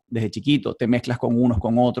ves desde chiquito, te mezclas con unos,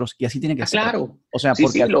 con otros, y así tiene que ser. Claro. O sea, sí,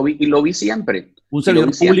 porque lo vi siempre. Un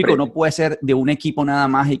servidor público no puede ser de un equipo nada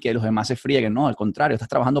más y que los demás se frieguen, no, al contrario, estás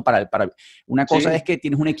trabajando para una cosa es que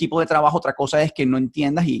tienes un equipo de trabajo, otra cosa es que no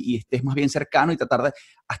entiendas y estés más bien cercano y tratar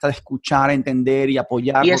hasta de escuchar, entender y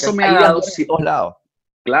apoyar. Y eso me ha dado de todos lados.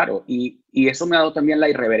 Claro, y eso me ha dado también la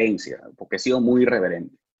irreverencia, porque he sido muy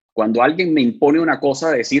irreverente. Cuando alguien me impone una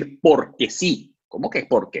cosa, de decir porque sí, ¿cómo que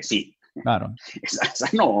porque sí? Claro. Esa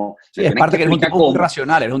no. Sí, es parte que eres un tipo muy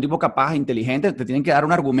racional, eres un tipo capaz, inteligente, te tienen que dar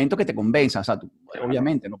un argumento que te convenza, o sea,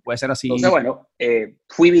 obviamente, no puede ser así. Entonces, bueno,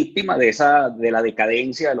 fui víctima de la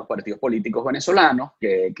decadencia de los partidos políticos venezolanos,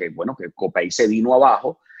 que COPEI se vino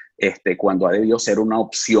abajo, cuando ha debido ser una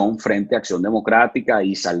opción frente a Acción Democrática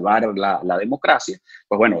y salvar la democracia.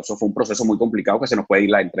 Pues bueno, eso fue un proceso muy complicado que se nos puede ir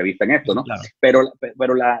la entrevista en esto, ¿no? Claro. Pero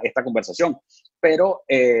esta conversación. Pero,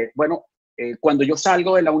 cuando yo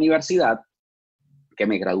salgo de la universidad, que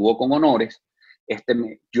me graduó con honores,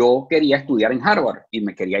 yo quería estudiar en Harvard y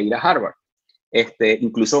me quería ir a Harvard.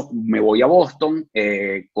 Incluso me voy a Boston,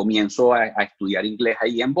 comienzo a estudiar inglés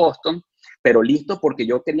ahí en Boston, pero listo porque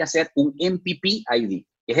yo quería hacer un MPP-ID,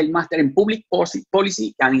 que es el Master in Public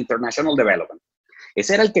Policy and International Development.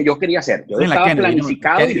 Ese era el que yo quería hacer. Yo estaba Kennedy,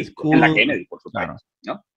 planificado ¿no? en la Kennedy, por supuesto. Claro.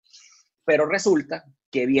 ¿No? Pero resulta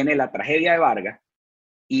que viene la tragedia de Vargas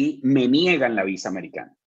y me niegan la visa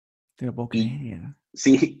americana.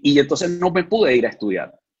 Y entonces no me pude ir a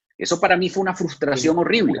estudiar. Eso para mí fue una frustración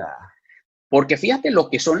horrible. Porque fíjate lo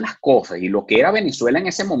que son las cosas y lo que era Venezuela en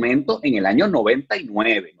ese momento, en el año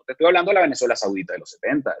 99. No te estoy hablando de la Venezuela Saudita de los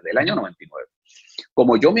 70, del año 99.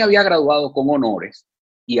 Como yo me había graduado con honores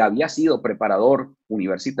y había sido preparador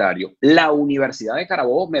universitario, la Universidad de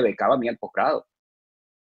Carabobo me becaba a mí al posgrado.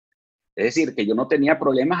 Es decir, que yo no tenía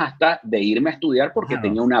problemas hasta de irme a estudiar porque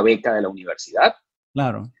tenía una beca de la universidad.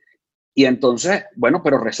 Claro. Y entonces, bueno,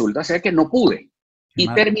 pero resulta ser que no pude.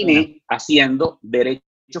 Y terminé haciendo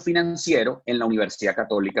Derecho Financiero en la Universidad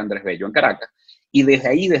Católica Andrés Bello en Caracas. Y desde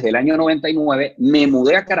ahí, desde el año 99, me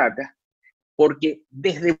mudé a Caracas porque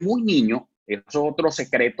desde muy niño, eso es otro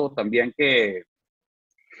secreto también que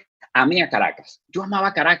amé a Caracas. Yo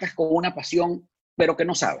amaba Caracas con una pasión, pero que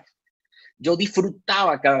no sabes. Yo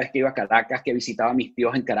disfrutaba cada vez que iba a Caracas, que visitaba a mis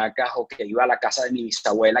tíos en Caracas o que iba a la casa de mi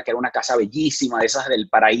bisabuela, que era una casa bellísima, de esas del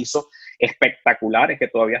Paraíso, espectaculares, que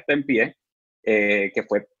todavía está en pie, que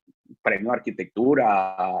fue premio de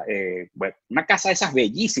arquitectura, bueno, una casa de esas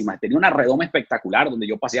bellísimas, tenía una redoma espectacular donde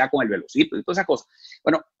yo paseaba con el velocito y todas esas cosas.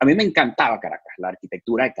 Bueno, a mí me encantaba Caracas, la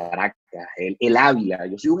arquitectura de Caracas, el Ávila,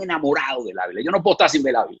 yo soy un enamorado del Ávila, yo no puedo estar sin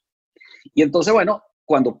ver el Ávila. Y entonces, bueno,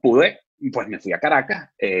 cuando pude, pues me fui a Caracas,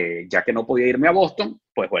 ya que no podía irme a Boston,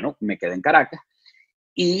 pues bueno, me quedé en Caracas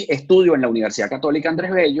y estudio en la Universidad Católica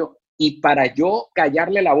Andrés Bello. Y para yo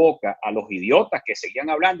callarle la boca a los idiotas que seguían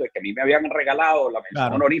hablando de que a mí me habían regalado la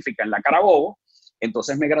mención honorífica en la Carabobo,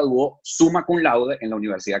 entonces me graduó summa cum laude en la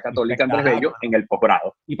Universidad Católica Andrés Bello en el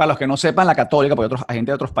posgrado. Y para los que no sepan, la Católica, porque hay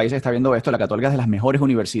gente de otros países está viendo esto, la Católica es de las mejores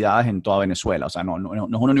universidades en toda Venezuela. O sea, no es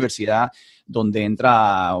una universidad donde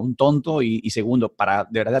entra un tonto y segundo,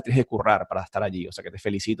 de verdad tienes que currar para estar allí. O sea, que te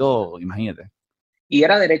felicito, imagínate. Y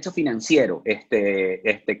era derecho financiero,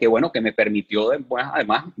 que bueno, que me permitió pues,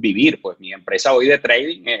 además vivir, pues mi empresa hoy de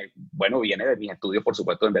trading, bueno, viene de mis estudios, por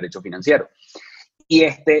supuesto, en derecho financiero.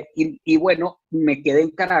 Y bueno, me quedé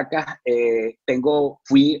en Caracas,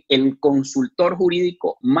 fui el consultor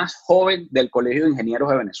jurídico más joven del Colegio de Ingenieros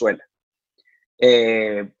de Venezuela.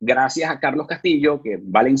 Gracias a Carlos Castillo, que es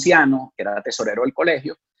valenciano, que era tesorero del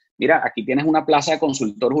colegio. Mira, aquí tienes una plaza de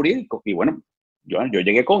consultor jurídico. Y bueno, yo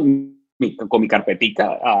llegué con mi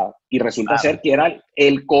carpetica y resulta ser que era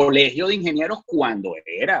el Colegio de Ingenieros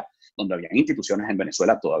donde habían instituciones en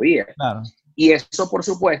Venezuela todavía. Claro. Y eso, por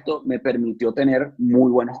supuesto, me permitió tener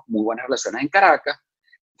muy buenas relaciones en Caracas.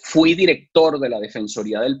 Fui director de la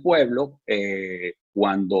Defensoría del Pueblo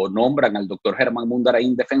cuando nombran al doctor Germán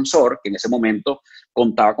Mundarain defensor, que en ese momento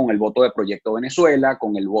contaba con el voto de Proyecto Venezuela,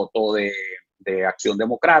 con el voto de Acción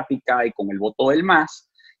Democrática y con el voto del MAS.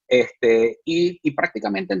 Y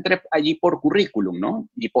prácticamente entré allí por currículum, ¿no?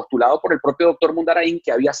 Y postulado por el propio doctor Mundarain,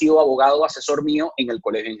 que había sido abogado asesor mío en el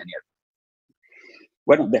Colegio de Ingenieros.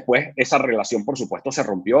 Bueno, después esa relación, por supuesto, se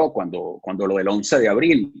rompió cuando lo del 11 de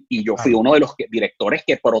abril, y yo fui uno de los directores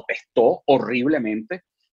que protestó horriblemente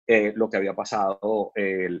lo que había pasado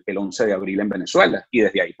el 11 de abril en Venezuela. Y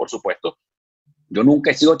desde ahí, por supuesto, yo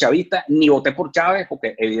nunca he sido chavista, ni voté por Chávez,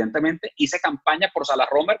 porque evidentemente hice campaña por Salas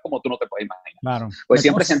Romer, como tú no te puedes imaginar. Claro. Pues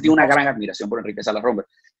siempre sentí una gran admiración por Enrique Salas Romer,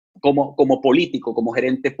 como político, como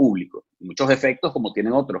gerente público. Muchos defectos como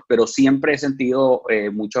tienen otros, pero siempre he sentido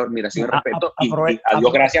mucha admiración y respeto. Y a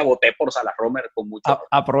Dios gracias, voté por Salas Romer con mucho.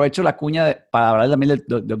 Aprovecho la cuña para hablar también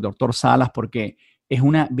del doctor Salas, porque es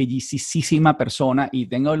una bellísima persona y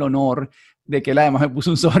tengo el honor de que él además me puso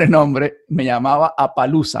un sobrenombre, me llamaba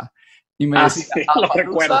Apalusa. Y me decía, sí, lo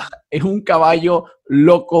recuerdo. Es un caballo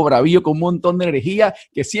loco, bravío, con un montón de energía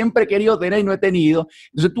que siempre he querido tener y no he tenido.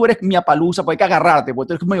 Entonces tú eres mi Apalusa, pues hay que agarrarte, porque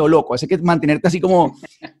tú eres medio loco, hay que mantenerte así como...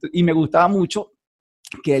 Y me gustaba mucho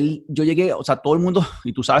que yo llegué, o sea, todo el mundo,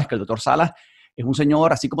 y tú sabes que el doctor Salas es un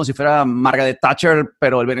señor así como si fuera Margaret Thatcher,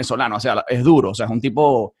 pero el venezolano, o sea, es duro, o sea, es un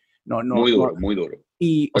tipo... muy duro.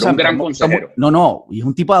 Y, pero un gran consejero. Y es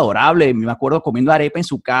un tipo adorable, me acuerdo comiendo arepa en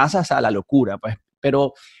su casa, o sea, la locura, pues,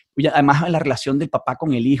 pero... Y además la relación del papá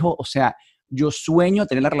con el hijo, o sea, yo sueño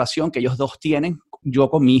tener la relación que ellos dos tienen, yo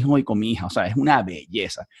con mi hijo y con mi hija, o sea, es una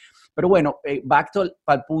belleza. Pero bueno, back to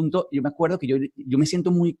al punto, yo me acuerdo que yo me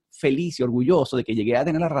siento muy feliz y orgulloso de que llegué a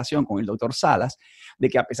tener la relación con el doctor Salas, de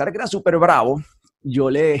que a pesar de que era súper bravo,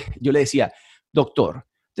 yo le decía, doctor,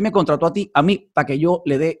 usted me contrató a mí para que yo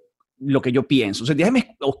le dé lo que yo pienso. O sea,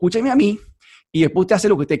 escúcheme a mí, y después usted hace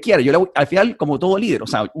lo que usted quiera. Al final, como todo líder, o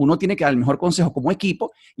sea, uno tiene que dar el mejor consejo como equipo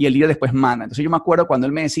y el líder después manda. Entonces yo me acuerdo cuando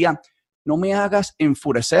él me decía, no me hagas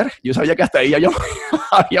enfurecer. Yo sabía que hasta ahí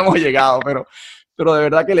habíamos llegado, pero de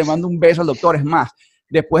verdad que le mando un beso al doctor. Es más,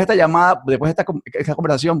 después de esta llamada, después de esta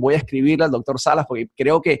conversación, voy a escribirle al doctor Salas porque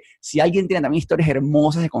creo que si alguien tiene también historias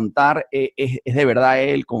hermosas de contar, es de verdad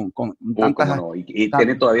él con tantas... No. Y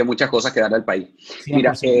tiene todavía muchas cosas que dar al país. 100%.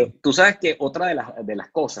 Mira, tú sabes que otra de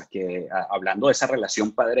las cosas que, hablando de esa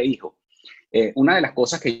relación padre-hijo, una de las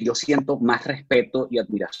cosas que yo siento más respeto y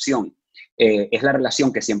admiración es la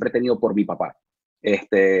relación que siempre he tenido por mi papá.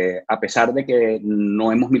 A pesar de que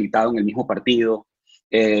no hemos militado en el mismo partido,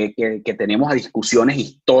 que tenemos discusiones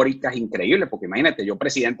históricas increíbles, porque imagínate, yo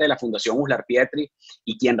presidente de la Fundación Uslar Pietri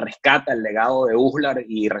y quien rescata el legado de Uslar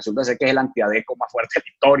y resulta ser que es el antiadeco más fuerte de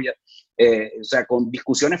la historia, o sea, con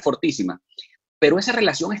discusiones fortísimas. Pero esa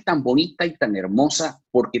relación es tan bonita y tan hermosa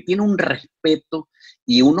porque tiene un respeto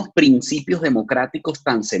y unos principios democráticos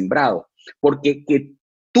tan sembrados, porque que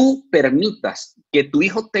tú permitas que tu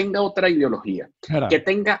hijo tenga otra ideología, que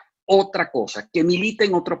tenga otra cosa, que milite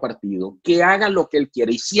en otro partido, que haga lo que él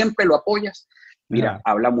quiere y siempre lo apoyas, mira,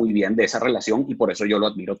 habla muy bien de esa relación y por eso yo lo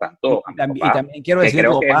admiro tanto a mi papá, y también quiero decir que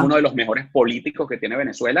creo que es uno de los mejores políticos que tiene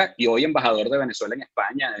Venezuela y hoy embajador de Venezuela en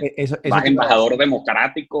España, embajador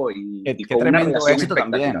democrático y qué tremendo éxito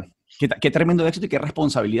también. Qué tremendo éxito y qué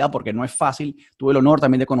responsabilidad, porque no es fácil. Tuve el honor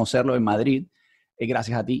también de conocerlo en Madrid,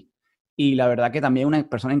 gracias a ti. Y la verdad que también una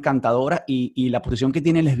persona encantadora y la posición que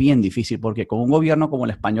tiene él es bien difícil, porque con un gobierno como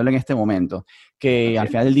el español en este momento, que al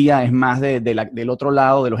final del día es más del otro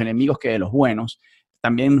lado, de los enemigos que de los buenos,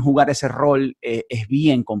 también jugar ese rol es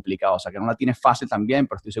bien complicado. O sea, que no la tiene fácil también,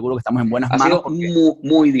 pero estoy seguro que estamos en buenas Ha manos sido porque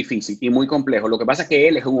muy difícil y muy complejo. Lo que pasa es que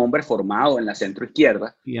él es un hombre formado en la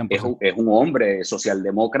centroizquierda, es 100%. es un hombre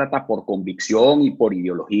socialdemócrata por convicción y por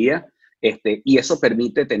ideología, y eso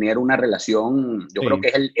permite tener una relación, yo creo Sí, que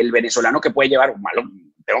es el venezolano que puede llevar, malo,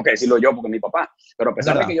 tengo que decirlo yo porque es mi papá, pero a es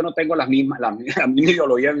pesar de que verdad. yo no tengo la misma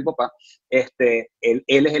ideología de mi papá, él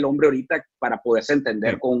es el hombre ahorita para poderse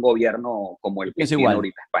entender Sí, con un gobierno como yo el que pienso tiene igual,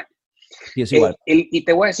 ahorita España. pienso igual. Y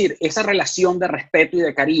te voy a decir, esa relación de respeto y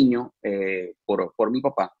de cariño por mi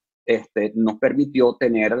papá nos permitió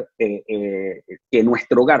tener que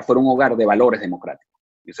nuestro hogar fuera un hogar de valores democráticos.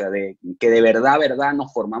 O sea, que de verdad, verdad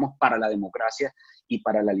nos formamos para la democracia y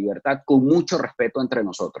para la libertad con mucho respeto entre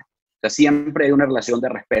nosotros. O sea, siempre hay una relación de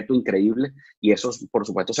respeto increíble y eso, por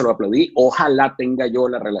supuesto, se lo aplaudí. Ojalá tenga yo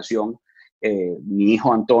la relación, mi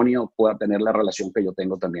hijo Antonio pueda tener la relación que yo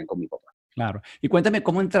tengo también con mi papá. Claro. Y cuéntame,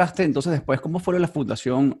 ¿cómo entraste entonces después? ¿Cómo fue la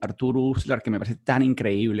Fundación Arturo Uslar? Que me parece tan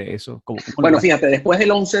increíble eso. ¿Cómo Bueno, lograste? fíjate, después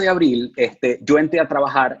del 11 de abril, yo entré a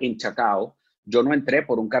trabajar en Chacao. Yo no entré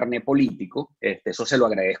por un carné político, eso se lo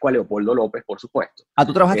agradezco a Leopoldo López, por supuesto. Ah,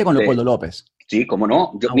 tú trabajaste con Leopoldo Este, López. sí, cómo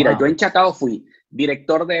no. Ah, Mira, wow. yo en Chacao fui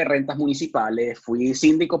director de rentas municipales, fui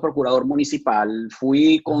síndico procurador municipal,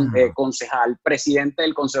 fui Ah, concejal, presidente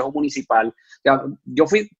del consejo municipal. O sea, yo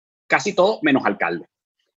fui casi todo menos alcalde.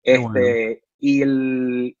 qué bueno. Este, y,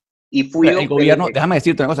 el, y fui El gobierno, déjame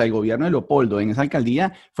decirte una cosa, el gobierno de Leopoldo en esa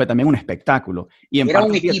alcaldía fue también un espectáculo. Y en era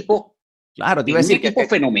parte, fíjate, claro, te iba a un decir equipo que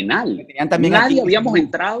fenomenal. tenían también a ti Nadie en ese habíamos grupo.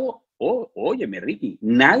 entrado, óyeme, Ricky,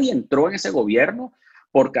 nadie entró en ese gobierno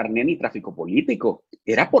por carné ni tráfico político,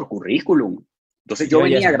 era por currículum. Entonces Qué yo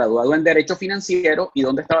venía belleza. graduado en Derecho Financiero y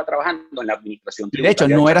 ¿dónde estaba trabajando? En la Administración Y de hecho,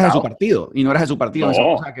 Tributaria de no eras de su Chacao. partido, y no eras de su partido en esa,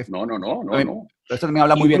 o sea, No, que no, no, no, no, también, no. esto también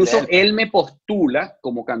habla muy bien de Incluso él, pues. él me postula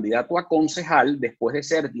como candidato a concejal después de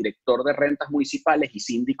ser director de rentas municipales y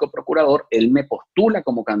síndico procurador. Él me postula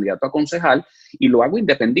como candidato a concejal y lo hago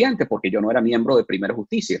independiente porque yo no era miembro de Primera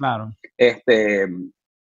Justicia, Claro. este,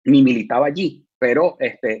 ni militaba allí, pero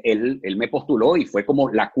él me postuló y fue como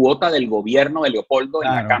la cuota del gobierno de Leopoldo en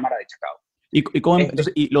la Claro. Cámara de Chacao. ¿Y cómo, Este,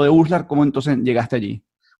 entonces, y lo de Uslar, cómo entonces llegaste allí?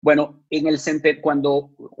 Bueno,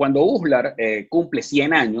 cuando Uslar cumple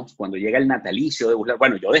 100 años, cuando llega el natalicio de Uslar,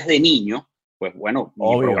 bueno, yo desde niño, pues bueno, mi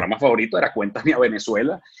Obvio. programa favorito era Cuéntame a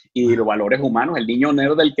Venezuela y los valores humanos, el niño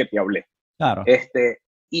nerd del que te hablé. Claro. Este,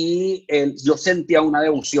 yo sentía una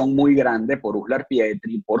devoción muy grande por Uslar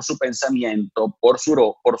Pietri, por su pensamiento, por su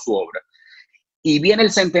obra. Y viene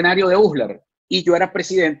el centenario de Uslar y yo era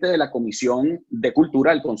presidente de la Comisión de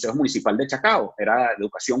Cultura del Consejo Municipal de Chacao, era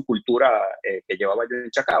Educación, Cultura que llevaba yo en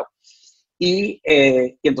Chacao. Y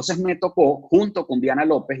entonces me tocó, junto con Diana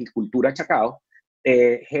López y Cultura Chacao,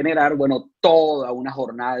 generar, bueno, toda una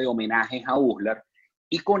jornada de homenajes a Uslar.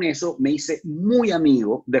 Y con eso me hice muy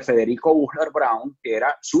amigo de Federico Uslar Brown, que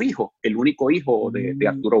era su hijo, el único hijo de Mm,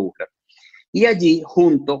 Arturo Uslar. Y allí,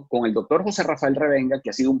 junto con el doctor José Rafael Revenga, que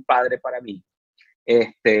ha sido un padre para mí,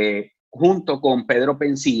 junto con Pedro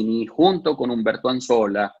Pensini, junto con Humberto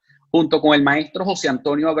Anzola, junto con el maestro José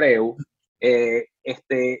Antonio Abreu,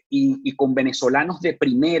 y con venezolanos de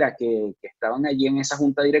primera que estaban allí en esa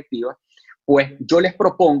junta directiva, pues yo les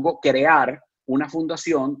propongo crear una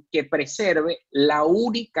fundación que preserve la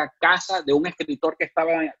única casa de un escritor que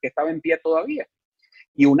estaba en pie todavía.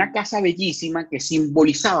 Y una casa bellísima que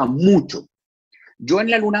simbolizaba mucho. Yo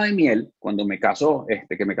en la luna de miel, cuando me caso,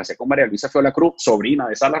 que me casé con María Luisa Feola Cruz, sobrina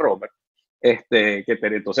de Sala Romer,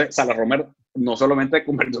 entonces Sala Romer no solamente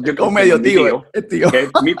convirtió es como en medio mi tío, tío, es tío. que es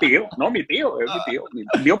mi tío, no mi tío, es mi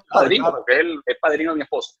tío Claro, padrino, claro. porque es el padrino de mi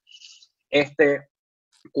esposa. Este,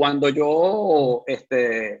 cuando yo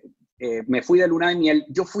me fui de luna de miel,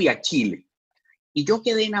 yo fui a Chile y yo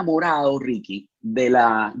quedé enamorado, Ricky, de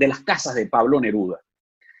las casas de Pablo Neruda.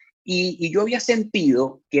 Y yo había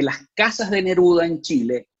sentido que las casas de Neruda en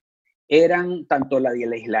Chile eran, tanto la de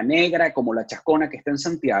la Isla Negra como la Chascona que está en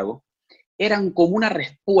Santiago, eran como una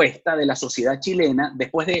respuesta de la sociedad chilena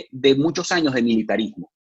después de muchos años de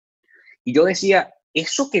militarismo. Y yo decía,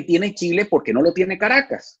 eso que tiene Chile, ¿por qué no lo tiene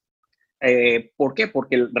Caracas? ¿Por qué?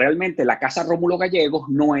 Porque realmente la Casa Rómulo Gallegos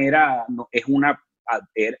no era, no, es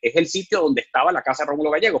el sitio donde estaba la Casa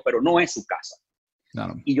Rómulo Gallegos, pero no es su casa.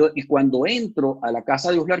 Claro. Y cuando entro a la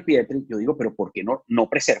casa de Uslar Pietri, yo digo, pero ¿por qué no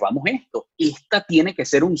preservamos esto? Esta tiene que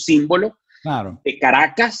ser un símbolo Claro. de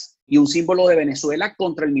Caracas y un símbolo de Venezuela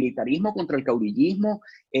contra el militarismo, contra el caudillismo,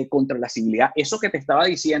 contra la civilidad. Eso que te estaba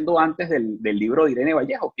diciendo antes del libro de Irene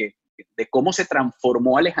Vallejo, que de cómo se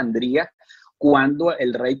transformó Alejandría cuando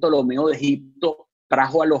el rey Ptolomeo de Egipto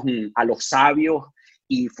trajo a los sabios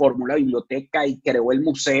y formó la biblioteca y creó el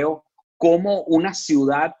museo, cómo una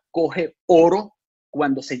ciudad coge oro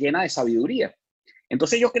cuando se llena de sabiduría.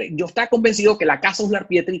 Entonces yo estaba convencido que la Casa Uslar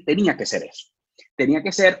Pietri tenía que ser eso. Tenía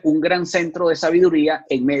que ser un gran centro de sabiduría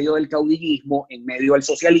en medio del caudillismo, en medio del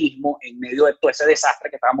socialismo, en medio de todo ese desastre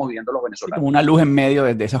que estábamos viviendo los venezolanos. Como una luz en medio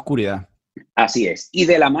de esa oscuridad. Así es. Y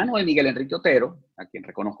de la mano de Miguel Enrique Otero, a quien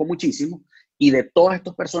reconozco muchísimo, y de todos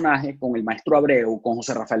estos personajes, con el maestro Abreu, con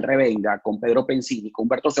José Rafael Revenga, con Pedro Pensini, con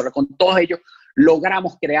Humberto Soler, con todos ellos,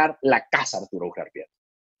 logramos crear la Casa Arturo Uslar Pietri.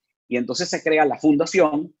 Y entonces se crea la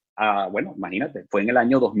fundación, bueno, imagínate, fue en el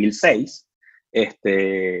año 2006,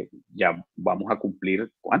 ya vamos a cumplir,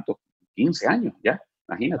 ¿cuánto? 15 años, ya,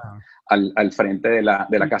 imagínate, al frente de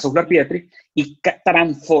la Casa Uslar Pietri, y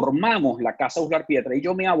transformamos la Casa Uslar Pietri, y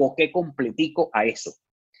yo me aboqué completico a eso.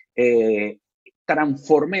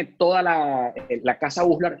 Transformé toda la Casa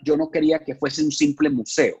Uslar. Yo no quería que fuese un simple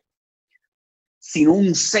museo, sino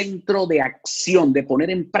un centro de acción, de poner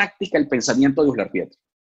en práctica el pensamiento de Uslar Pietri.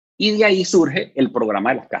 Y de ahí surge el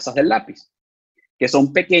programa de las Casas del Lápiz, que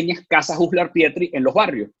son pequeñas casas Uslar Pietri en los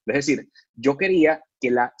barrios. Es decir, yo quería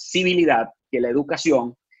que la civilidad, que la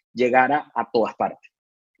educación llegara a todas partes,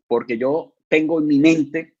 porque yo tengo en mi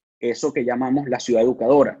mente eso que llamamos la ciudad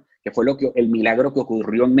educadora, que fue el milagro que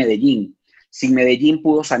ocurrió en Medellín. Si Medellín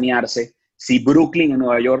pudo sanearse, si Brooklyn en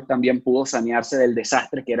Nueva York también pudo sanearse del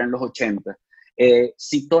desastre que eran los 80,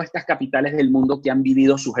 si todas estas capitales del mundo que han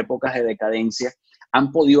vivido sus épocas de decadencia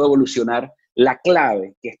han podido evolucionar, la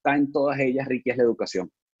clave que está en todas ellas, Ricky, es la educación.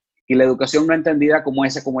 Y la educación no entendida como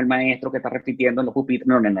el maestro que está repitiendo en los pupitres.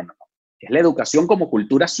 No. Es la educación como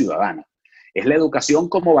cultura ciudadana. Es la educación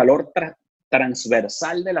como valor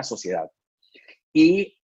transversal de la sociedad.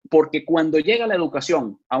 Y porque cuando llega la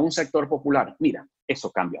educación a un sector popular, mira, eso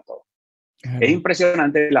cambia todo. Es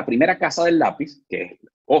impresionante. La primera Casa del Lápiz, que,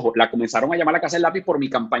 ojo, la comenzaron a llamar la Casa del Lápiz por mi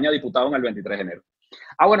campaña de diputado en el 23 de enero.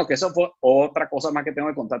 Bueno, que eso fue otra cosa más que tengo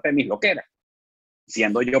que contarte de mis loqueras.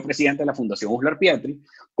 Siendo yo presidente de la Fundación Uslar Pietri,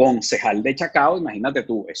 concejal de Chacao, imagínate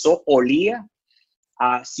tú, eso olía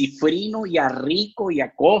a cifrino y a rico y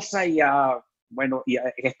a cosa y a, bueno, y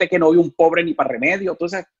a que no vio un pobre ni para remedio,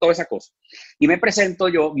 toda esa cosa. Y me presento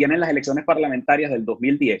yo, vienen las elecciones parlamentarias del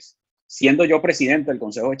 2010, siendo yo presidente del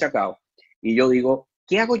Consejo de Chacao, y yo digo,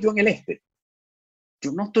 ¿qué hago yo en el este?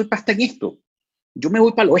 Yo no estoy para en esto, yo me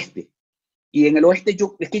voy para el oeste. Y en el oeste,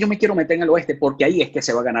 es que yo me quiero meter en el oeste porque ahí es que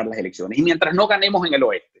se va a ganar las elecciones. Y mientras no ganemos en el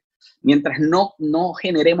oeste, mientras no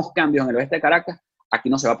generemos cambios en el oeste de Caracas, aquí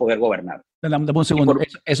no se va a poder gobernar. Dame un segundo.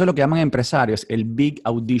 Eso es lo que llaman empresarios, el Big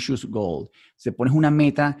Audacious Goal. Se pones una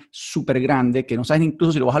meta súper grande que no sabes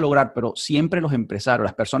incluso si lo vas a lograr, pero siempre los empresarios,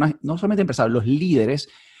 las personas, no solamente empresarios, los líderes,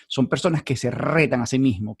 son personas que se retan a sí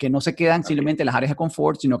mismos, que no se quedan simplemente en las áreas de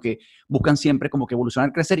confort, sino que buscan siempre como que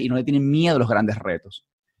evolucionar, crecer y no le tienen miedo a los grandes retos.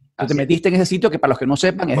 Te metiste en ese sitio que, para los que no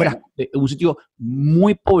sepan, es un sitio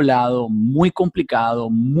muy poblado, muy complicado,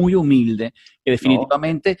 muy humilde, que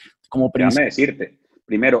definitivamente, como déjame decirte,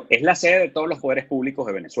 primero, es la sede de todos los poderes públicos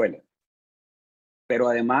de Venezuela, pero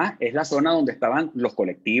además es la zona donde estaban los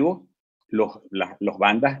colectivos, las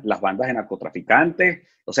bandas de narcotraficantes,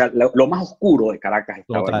 o sea, lo más oscuro de Caracas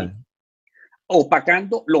estaba allí,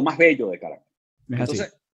 opacando lo más bello de Caracas.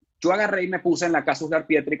 Entonces, yo agarré y me puse en la Casa Uslar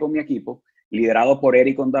Pietri con mi equipo, liderado por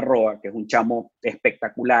Eric Ondarroa, que es un chamo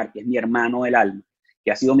espectacular, que es mi hermano del alma,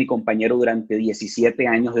 que ha sido mi compañero durante 17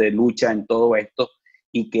 años de lucha en todo esto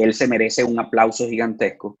y que él se merece un aplauso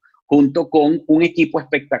gigantesco, junto con un equipo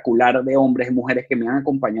espectacular de hombres y mujeres que me han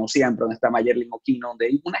acompañado siempre, donde está Mayerlin Oquino, donde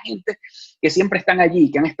hay una gente que siempre están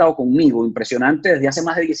allí, que han estado conmigo, impresionante, desde hace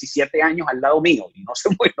más de 17 años al lado mío, y no se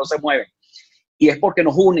mueven. Y es porque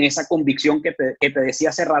nos une esa convicción que te decía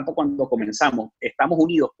hace rato cuando comenzamos. Estamos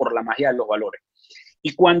unidos por la magia de los valores.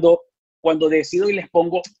 Y cuando decido y les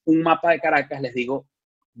pongo un mapa de Caracas, les digo,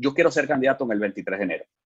 yo quiero ser candidato en el 23 de enero.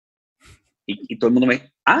 Y todo el mundo me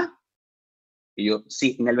dice, ¿ah? Y yo,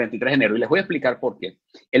 sí, en el 23 de enero. Y les voy a explicar por qué.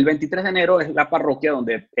 El 23 de enero es la parroquia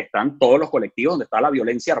donde están todos los colectivos, donde está la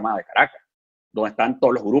violencia armada de Caracas, donde están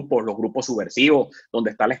todos los grupos subversivos, donde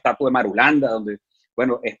está la estatua de Marulanda, donde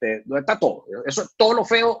está todo. Eso, todo lo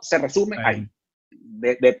feo se resume ahí,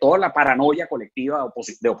 de toda la paranoia colectiva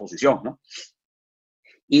de oposición, ¿no?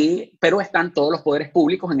 Pero están todos los poderes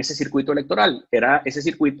públicos en ese circuito electoral. Ese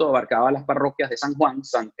circuito abarcaba las parroquias de San Juan,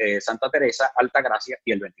 Santa Teresa, Altagracia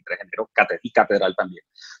y el 23 de enero y Catedral también.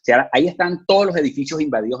 O sea, ahí están todos los edificios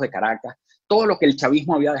invadidos de Caracas, todo lo que el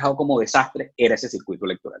chavismo había dejado como desastre era ese circuito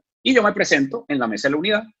electoral. Y yo me presento en la Mesa de la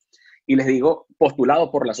Unidad y les digo, postulado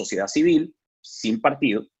por la sociedad civil, sin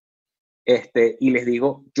partido, y les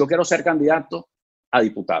digo, yo quiero ser candidato a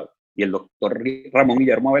diputado. Y el doctor Ramón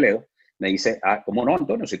Guillermo Aveledo me dice, ¿cómo no,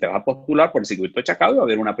 Antonio? Si te vas a postular por el circuito de Chacao, va a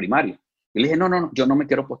haber una primaria. Y le dije, no, yo no me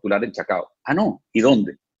quiero postular en Chacao. No, ¿y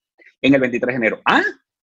dónde? En el 23 de enero.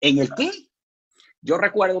 ¿En el qué? Yo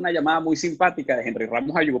recuerdo una llamada muy simpática de Henry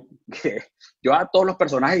Ramos Ayub, que yo a todos los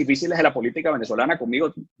personajes difíciles de la política venezolana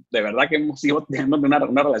conmigo, de verdad que hemos ido teniendo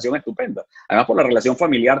una relación estupenda. Además por la relación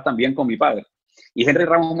familiar también con mi padre. Y Henry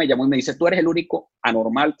Ramos me llamó y me dice, tú eres el único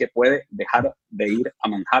anormal que puede dejar de ir a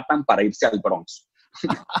Manhattan para irse al Bronx.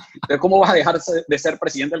 Entonces, ¿cómo vas a dejar de ser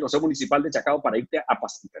presidente del Consejo Municipal de Chacao para irte a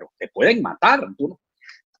pasar? Pero te pueden matar. ¿Tú no?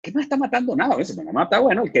 ¿Qué no está matando nada? A veces me mata,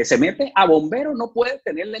 bueno, el que se mete a bombero no puede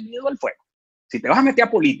tenerle miedo al fuego. Si te vas a meter a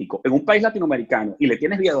político en un país latinoamericano y le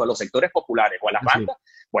tienes miedo a los sectores populares o a las bandas,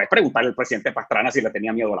 puedes preguntarle al presidente Pastrana si le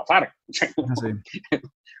tenía miedo a la FARC.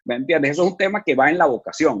 ¿Me entiendes? Eso es un tema que va en la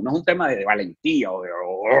vocación, no es un tema de valentía o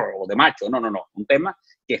de macho, no. Un tema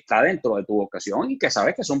que está dentro de tu vocación y que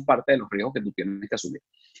sabes que son parte de los riesgos que tú tienes que asumir.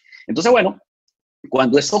 Entonces, bueno,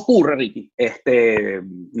 cuando eso ocurre, Ricky,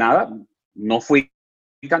 nada, no fui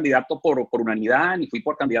candidato por unanimidad, ni fui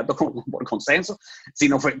por candidato por consenso,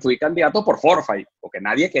 sino fui candidato por forfait, porque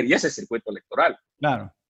nadie quería ese circuito electoral.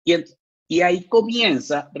 Claro. Y ahí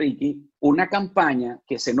comienza, Ricky, una campaña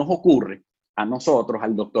que se nos ocurre a nosotros,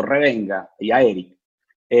 al doctor Revenga y a Eric,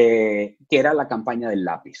 que era la campaña del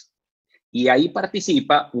lápiz. Y ahí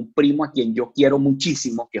participa un primo a quien yo quiero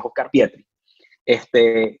muchísimo, que es Oscar Pietri.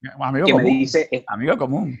 Amigo que común. Me dice... Amigo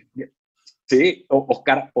común. Sí,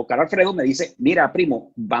 Oscar Alfredo me dice, mira,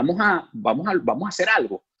 primo, vamos a hacer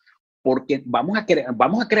algo, porque vamos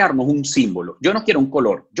a crearnos un símbolo. Yo no quiero un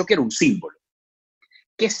color, yo quiero un símbolo.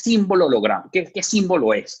 ¿Qué símbolo logramos? ¿Qué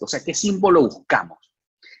símbolo es? O sea, ¿qué símbolo buscamos?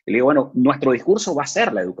 Y le digo, bueno, nuestro discurso va a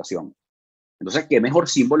ser la educación. Entonces, ¿qué mejor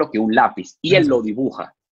símbolo que un lápiz? Y él lo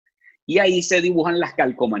dibuja. Y ahí se dibujan las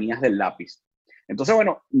calcomanías del lápiz. Entonces,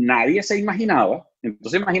 bueno, nadie se imaginaba.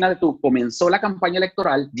 Entonces, imagínate tú, comenzó la campaña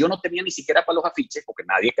electoral, yo no tenía ni siquiera para los afiches, porque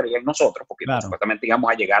nadie creía en nosotros, porque supuestamente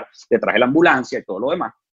íbamos a llegar detrás de la ambulancia y todo lo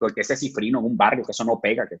demás, porque ese cifrino en un barrio, que eso no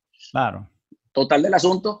pega. Claro. Total del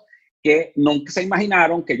asunto, que nunca se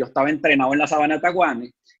imaginaron que yo estaba entrenado en la Sabana de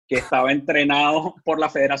Taguane, que estaba entrenado por la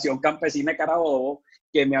Federación Campesina de Carabobo,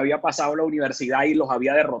 que me había pasado a la universidad y los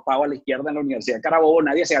había derrotado a la izquierda en la Universidad de Carabobo.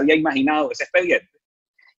 Nadie se había imaginado ese expediente.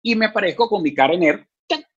 Y me aparezco con mi cara en enero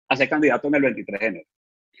a ser candidato en el 23 de enero.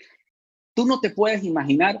 Tú no te puedes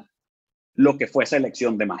imaginar lo que fue esa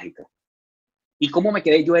elección de mágica. Y cómo me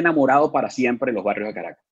quedé yo enamorado para siempre de los barrios de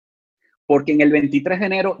Caracas. Porque en el 23 de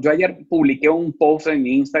enero, yo ayer publiqué un post en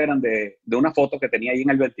mi Instagram de una foto que tenía ahí en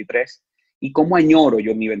el 23, y cómo añoro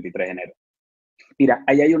yo mi 23 de enero. Mira,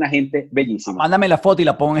 ahí hay una gente bellísima. Mándame la foto y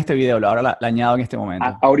la pongo en este video, ahora la añado en este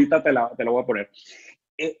momento. Ahorita te la voy a poner.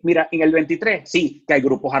 Mira, en el 23, sí, que hay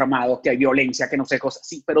grupos armados, que hay violencia, que no sé cosas,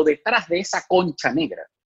 sí, pero detrás de esa concha negra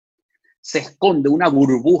se esconde una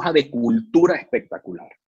burbuja de cultura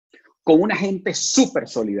espectacular, con una gente súper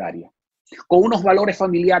solidaria, con unos valores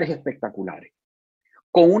familiares espectaculares,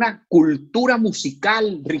 con una cultura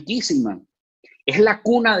musical riquísima. Es la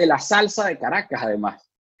cuna de la salsa de Caracas,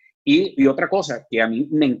 además. Y otra cosa que a mí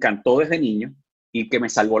me encantó desde niño y que me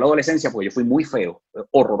salvó la adolescencia, porque yo fui muy feo,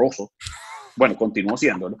 horroroso, bueno, continúo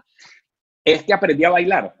siéndolo, es que aprendí a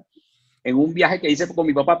bailar en un viaje que hice con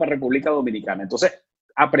mi papá para República Dominicana. Entonces,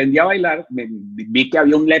 aprendí a bailar, vi que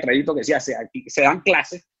había un letradito que decía, se dan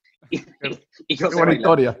clases, y yo Qué buena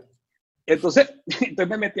historia. Entonces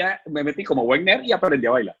me metí como buen nerd y aprendí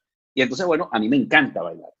a bailar. Y entonces, bueno, a mí me encanta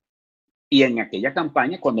bailar. Y en aquella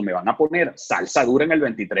campaña, cuando me van a poner salsa dura en el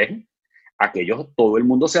 23, todo el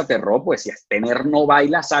mundo se aterró, pues si Stener no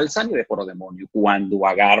baila salsa ni de por demonio. Cuando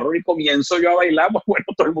agarro y comienzo yo a bailar, pues bueno,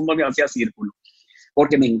 todo el mundo me hacía círculo,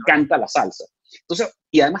 porque me encanta la salsa. Entonces,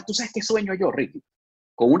 y además, ¿tú sabes qué sueño yo, Ricky?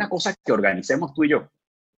 Con una cosa que organicemos tú y yo,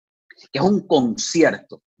 que es un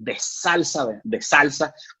concierto de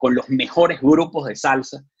salsa con los mejores grupos de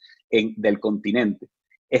salsa del continente,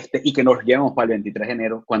 y que nos llevemos para el 23 de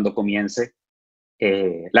enero cuando comience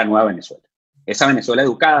la nueva Venezuela. Esa Venezuela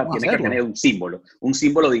educada tiene que tener un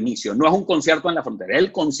símbolo de inicio. No es un concierto en la frontera, es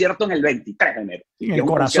el concierto en el 23 de enero. En el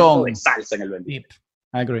corazón. De salsa en el 23.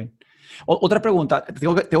 I agree. Otra pregunta,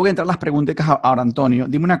 tengo que entrar las preguntas ahora, Antonio.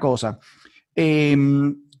 Dime una cosa.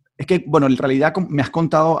 Es que, bueno, en realidad me has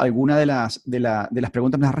contado alguna de las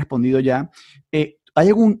preguntas, me has respondido ya.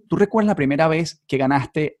 ¿Tú recuerdas la primera vez que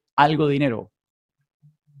ganaste algo de dinero?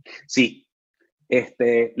 Sí.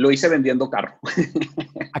 Lo hice vendiendo carro.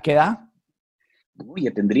 ¿A qué edad?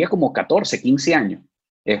 Oye, tendría como 14, 15 años.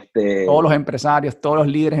 Todos los empresarios, todos los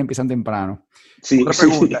líderes empiezan temprano. Sí, Otra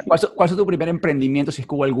pregunta, ¿cuál fue tu primer emprendimiento, si es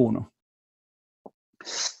que hubo alguno?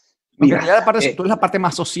 Porque Mira, en realidad tú eres la parte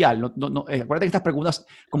más social. Acuérdate que estas preguntas,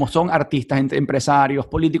 como son artistas, empresarios,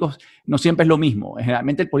 políticos, no siempre es lo mismo.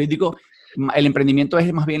 Generalmente el político, el emprendimiento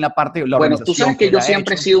es más bien la parte de la bueno, tú organización sabes que que él yo ha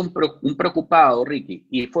siempre he hecho. sido un preocupado, Ricky,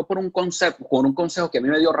 y fue por un consejo que a mí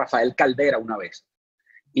me dio Rafael Caldera una vez.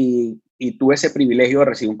 Y tuve ese privilegio de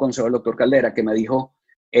recibir un consejo del doctor Caldera que me dijo,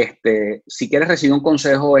 si quieres recibir un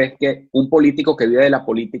consejo es que un político que vive de la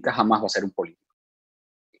política jamás va a ser un político.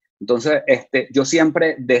 Entonces, yo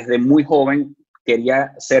siempre desde muy joven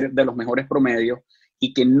quería ser de los mejores promedios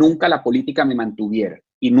y que nunca la política me mantuviera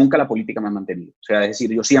y nunca la política me ha mantenido. O sea, es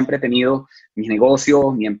decir, yo siempre he tenido mis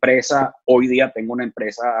negocios, mi empresa. Hoy día tengo una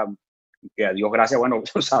empresa que a Dios gracias, bueno,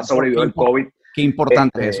 o sea, sobrevivió el COVID. Qué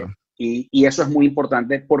importante es eso. Y eso es muy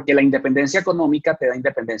importante porque la independencia económica te da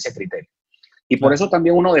independencia de criterio. Y por eso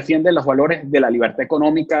también uno defiende los valores de la libertad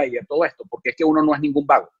económica y de todo esto, porque es que uno no es ningún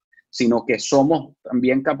vago, sino que somos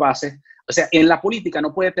también capaces. O sea, en la política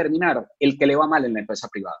no puede terminar el que le va mal en la empresa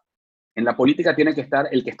privada. En la política tiene que estar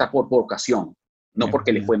el que está por vocación, no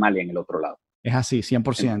porque le fue mal en el otro lado. Es así,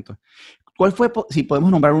 100%. ¿Cuál fue, si podemos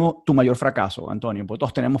nombrar uno, tu mayor fracaso, Antonio? Porque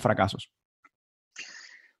todos tenemos fracasos.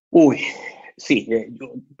 Uy, sí,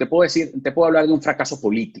 yo te puedo hablar de un fracaso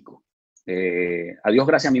político. A Dios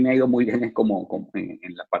gracias, a mí me ha ido muy bien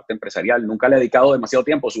en la parte empresarial. Nunca le he dedicado demasiado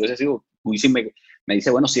tiempo. Si hubiese sido, me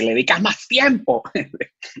dice, bueno, si le dedicas más tiempo,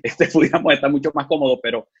 pudiéramos estar mucho más cómodos.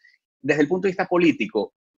 Pero desde el punto de vista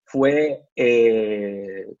político, fue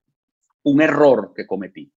un error que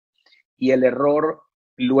cometí. Y el error,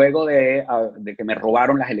 luego de que me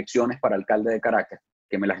robaron las elecciones para alcalde de Caracas,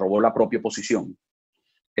 que me las robó la propia oposición,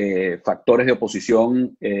 factores de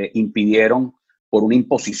oposición impidieron, por una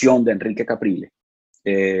imposición de Enrique Capriles,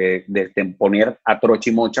 de poner a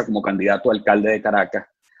Trochi Mocha como candidato a alcalde de Caracas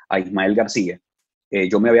a Ismael García.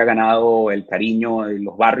 Yo me había ganado el cariño de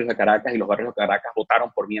los barrios de Caracas y los barrios de Caracas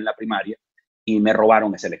votaron por mí en la primaria y me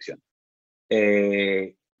robaron esa elección.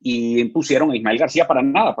 Y impusieron a Ismael García para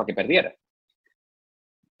nada, para que perdiera.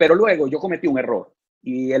 Pero luego yo cometí un error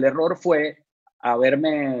y el error fue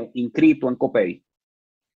haberme inscrito en COPEI,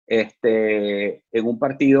 en un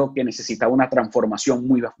partido que necesitaba una transformación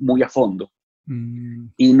muy a fondo.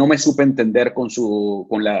 Y no me supe entender con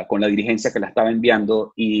la dirigencia que la estaba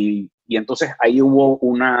enviando y entonces ahí hubo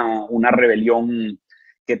una rebelión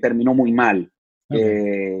que terminó muy mal.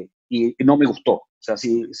 Y no me gustó. O sea,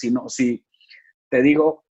 si te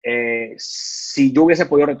digo, si yo hubiese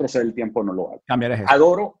podido retroceder el tiempo, no lo hago.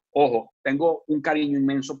 Adoro, ojo, tengo un cariño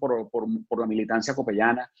inmenso por la militancia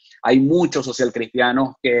copellana. Hay muchos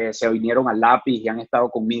socialcristianos que se vinieron al lápiz y han estado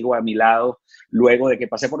conmigo a mi lado luego de que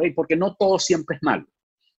pasé por ahí, porque no todo siempre es malo.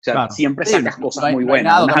 O sea, siempre sacas cosas muy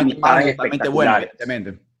buenas, unas amistades espectaculares.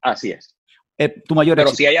 Así es. Tu mayor éxito.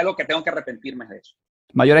 Pero si hay algo que tengo que arrepentirme es de eso.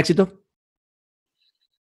 ¿Mayor éxito?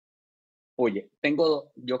 Oye,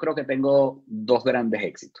 yo creo que tengo dos grandes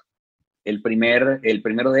éxitos. El primero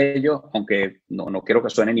de ellos, aunque no quiero que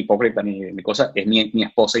suenen hipócrita ni cosa, es mi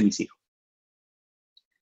esposa y mis hijos.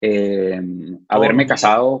 Haberme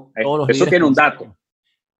casado, eso tiene un dato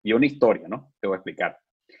y una historia, ¿no? Te voy a explicar.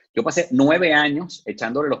 Yo pasé 9 años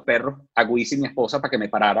echándole los perros a Guisi, mi esposa, para que me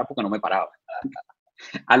parara, porque no me paraba.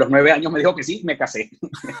 A los 9 años me dijo que sí, me casé.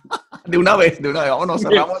 De una vez, vámonos,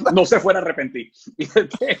 cerramos. No se fuera a arrepentir.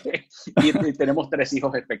 Y tenemos 3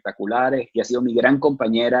 hijos espectaculares y ha sido mi gran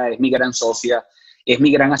compañera, es mi gran socia, es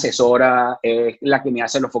mi gran asesora, es la que me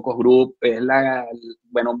hace los focus group, es la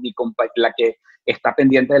que está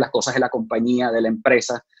pendiente de las cosas de la compañía, de la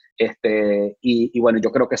empresa. Y bueno,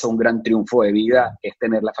 yo creo que eso es un gran triunfo de vida, es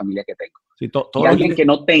tener la familia que tengo. Sí, y alguien que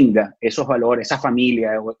no tenga esos valores, esa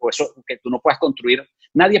familia, o eso que tú no puedas construir,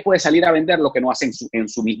 nadie puede salir a vender lo que no hace en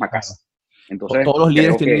su misma casa. Entonces, todos los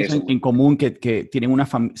líderes tienen eso en común, que tienen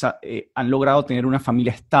han logrado tener una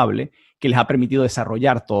familia estable que les ha permitido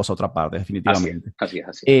desarrollar toda esa otra parte, definitivamente. Así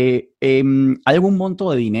es. ¿Hay algún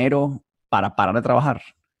monto de dinero para parar de trabajar?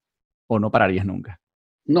 ¿O no pararías nunca?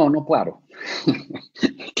 No paro.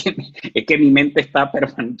 Es que mi mente está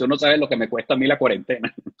permanente. Tú no sabes lo que me cuesta a mí la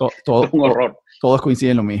cuarentena. Es un horror. Todos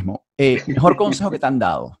coinciden en lo mismo. Mejor consejo que te han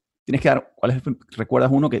dado. Tienes que dar,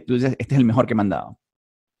 ¿recuerdas uno que tú dices, este es el mejor que me han dado?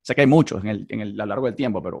 Sé que hay muchos a lo largo del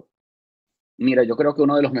tiempo, pero... Mira, yo creo que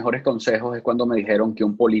uno de los mejores consejos es cuando me dijeron que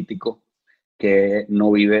un político que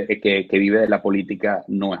vive de la política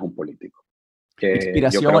no es un político.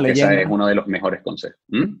 Inspiración yo creo o leyenda. Ese es uno de los mejores consejos.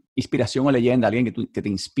 Inspiración o leyenda, alguien que te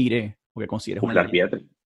inspire o que consideres una leyenda.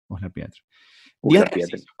 Uslar Pietri.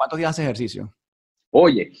 ¿Cuántos días haces ejercicio?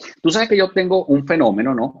 Oye, tú sabes que yo tengo un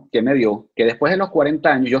fenómeno, ¿no? Que me dio, que después de los 40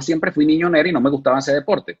 años, yo siempre fui niño nerd y no me gustaba hacer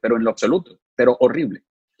deporte, pero en lo absoluto, pero horrible.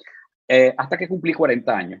 Hasta que cumplí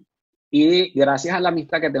 40 años. Y gracias a la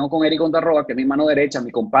amistad que tengo con Eric Ondarroa, que es mi mano derecha,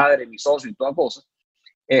 mi compadre, mi socio y toda cosa,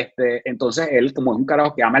 entonces él, como es un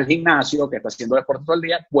carajo que ama el gimnasio, que está haciendo deporte todo el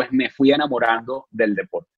día, pues me fui enamorando del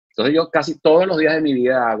deporte. Entonces yo casi todos los días de mi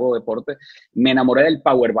vida hago deporte. Me enamoré del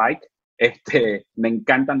power bike. Me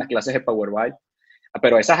encantan las clases de power bike,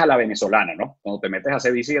 pero esa es a la venezolana, ¿no? Cuando te metes a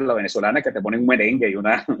hacer bici en la venezolana, que te ponen un merengue y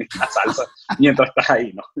una salsa mientras estás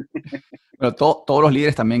ahí, ¿no? Pero todos los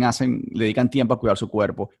líderes también le dedican tiempo a cuidar su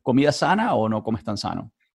cuerpo. ¿Comida sana o no comes tan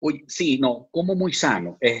sano? Uy, sí, no, como muy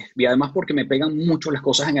sano. Y además porque me pegan mucho las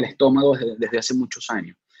cosas en el estómago desde hace muchos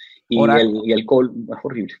años. Y el alcohol es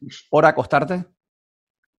horrible. ¿Hora acostarte?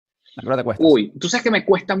 ¿A qué hora te acuestas? Uy, tú sabes que me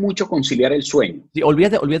cuesta mucho conciliar el sueño. Sí,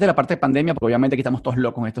 olvídate la parte de pandemia, porque obviamente aquí estamos todos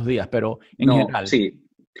locos en estos días, pero en general. Sí,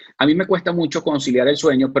 a mí me cuesta mucho conciliar el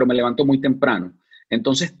sueño, pero me levanto muy temprano.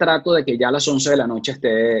 Entonces trato de que ya a las 11 de la noche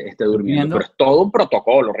esté durmiendo. Pero es todo un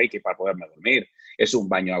protocolo, Ricky, para poderme dormir. Es un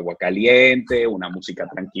baño de agua caliente, una música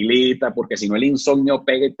tranquilita, porque si no el insomnio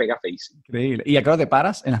pega y pega feísimo. Increíble. ¿Y a qué hora te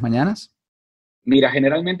paras en las mañanas? Mira,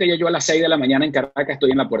 generalmente yo a las 6 de la mañana en Caracas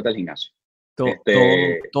estoy en la puerta del gimnasio.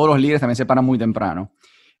 Todos los líderes también se paran muy temprano.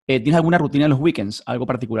 ¿Tienes alguna rutina en los weekends? ¿Algo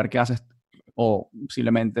particular que haces? ¿O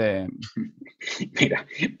simplemente...? Mira,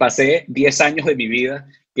 pasé 10 años de mi vida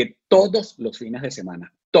que todos los fines de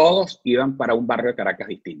semana, todos iban para un barrio de Caracas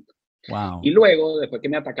distinto. Wow. Y luego, después que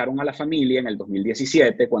me atacaron a la familia en el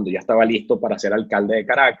 2017, cuando ya estaba listo para ser alcalde de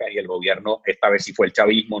Caracas y el gobierno, esta vez sí fue el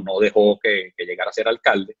chavismo, no dejó que llegara a ser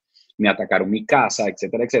alcalde, me atacaron mi casa,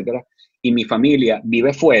 etcétera, etcétera, y mi familia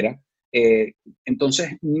vive fuera.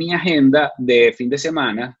 Entonces, mi agenda de fin de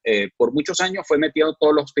semana, por muchos años fue metido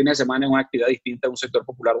todos los fines de semana en una actividad distinta en un sector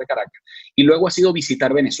popular de Caracas. Y luego ha sido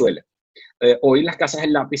visitar Venezuela. Hoy las casas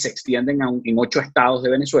del lápiz se extienden en 8 estados de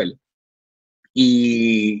Venezuela.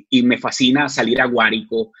 Y me fascina salir a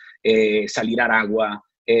Guárico, salir a Aragua,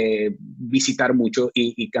 visitar mucho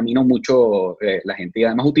y camino mucho la gente. Y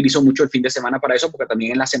además utilizo mucho el fin de semana para eso, porque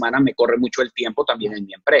también en la semana me corre mucho el tiempo también en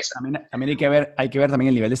mi empresa. También hay que ver también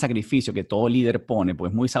el nivel de sacrificio que todo líder pone,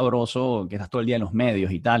 pues es muy sabroso que estás todo el día en los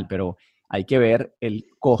medios y tal, pero hay que ver el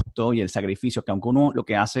costo y el sacrificio, que aunque uno lo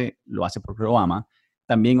que hace, lo hace porque lo ama,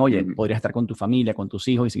 también, oye, podrías estar con tu familia, con tus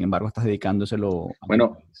hijos, y sin embargo estás dedicándoselo a...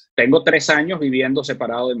 Bueno, tengo 3 años viviendo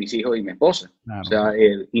separado de mis hijos y mi esposa, claro. O sea,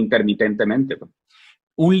 intermitentemente. Pues.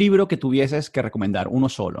 Un libro que tuvieses que recomendar, uno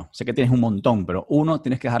solo. Sé que tienes un montón, pero uno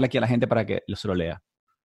tienes que dejarle aquí a la gente para que se lo lea.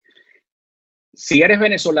 Si eres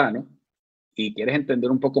venezolano y quieres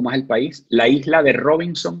entender un poco más el país, La isla de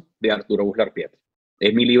Robinson, de Arturo Uslar Pietri.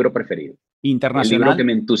 Es mi libro preferido. Internacional. El libro que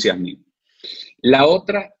me entusiasma. La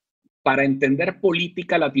otra, para entender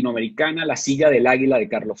política latinoamericana, La silla del águila, de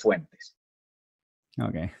Carlos Fuentes.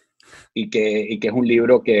 Ok. Y que es un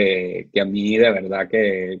libro que a mí de verdad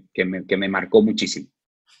que me marcó muchísimo.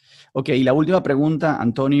 Ok, y la última pregunta,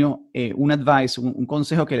 Antonio, un advice, un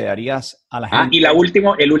consejo que le darías a la gente. Y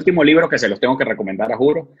el último libro que se los tengo que recomendar, a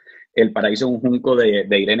juro, El paraíso en un junco,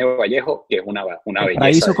 de Irene Vallejo, que es una belleza. ¿El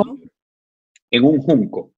paraíso cómo? En un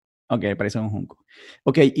junco. Ok, El paraíso en un junco.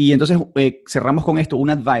 Ok, y entonces cerramos con esto, un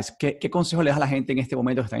advice. ¿Qué consejo le das a la gente en este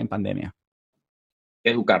momento que están en pandemia?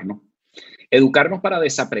 Educarnos para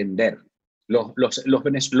desaprender. Los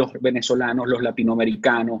venezolanos, los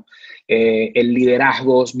latinoamericanos, el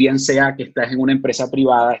liderazgo, bien sea que estás en una empresa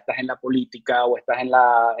privada, estás en la política o estás en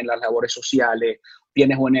las labores sociales,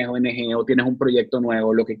 tienes una ONG o tienes un proyecto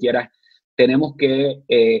nuevo, lo que quieras, tenemos que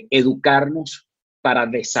educarnos para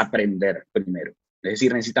desaprender primero. Es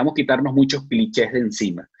decir, necesitamos quitarnos muchos clichés de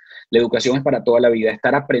encima. La educación es para toda la vida,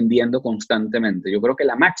 estar aprendiendo constantemente. Yo creo que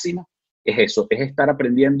la máxima es eso, es estar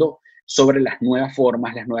aprendiendo sobre las nuevas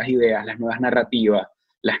formas, las nuevas ideas, las nuevas narrativas,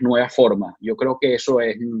 las nuevas formas. Yo creo que eso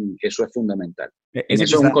es fundamental. Eso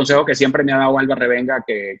es un consejo que siempre me ha dado Alba Revenga,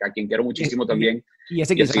 a quien quiero muchísimo también. Y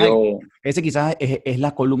ese quizás es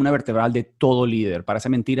la columna vertebral de todo líder. Parece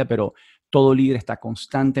mentira, pero todo líder está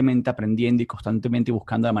constantemente aprendiendo y constantemente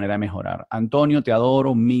buscando la manera de mejorar. Antonio, te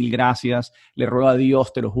adoro, 1000 gracias. Le ruego a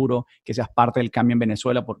Dios, te lo juro, que seas parte del cambio en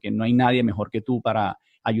Venezuela, porque no hay nadie mejor que tú para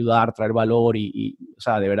ayudar, traer valor o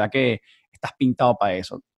sea, de verdad que estás pintado para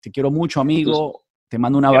eso. Te quiero mucho, amigo. Te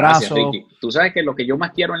mando un abrazo. Gracias, Ricky. Tú sabes que lo que yo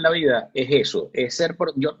más quiero en la vida es eso, es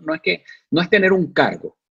no es tener un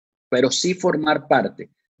cargo, pero sí formar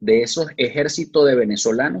parte de esos ejércitos de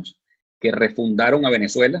venezolanos que refundaron a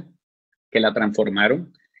Venezuela, que la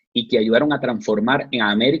transformaron y que ayudaron a transformar en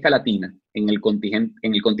América Latina, en el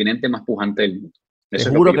continente más pujante del mundo. Te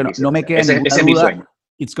juro que no me queda ninguna duda. Es mi sueño.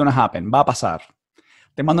 It's gonna happen, va a pasar.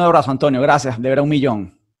 Te mando un abrazo, Antonio. Gracias, de verdad,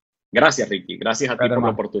 1.000.000. Gracias, Ricky. Gracias a ti por la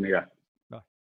oportunidad.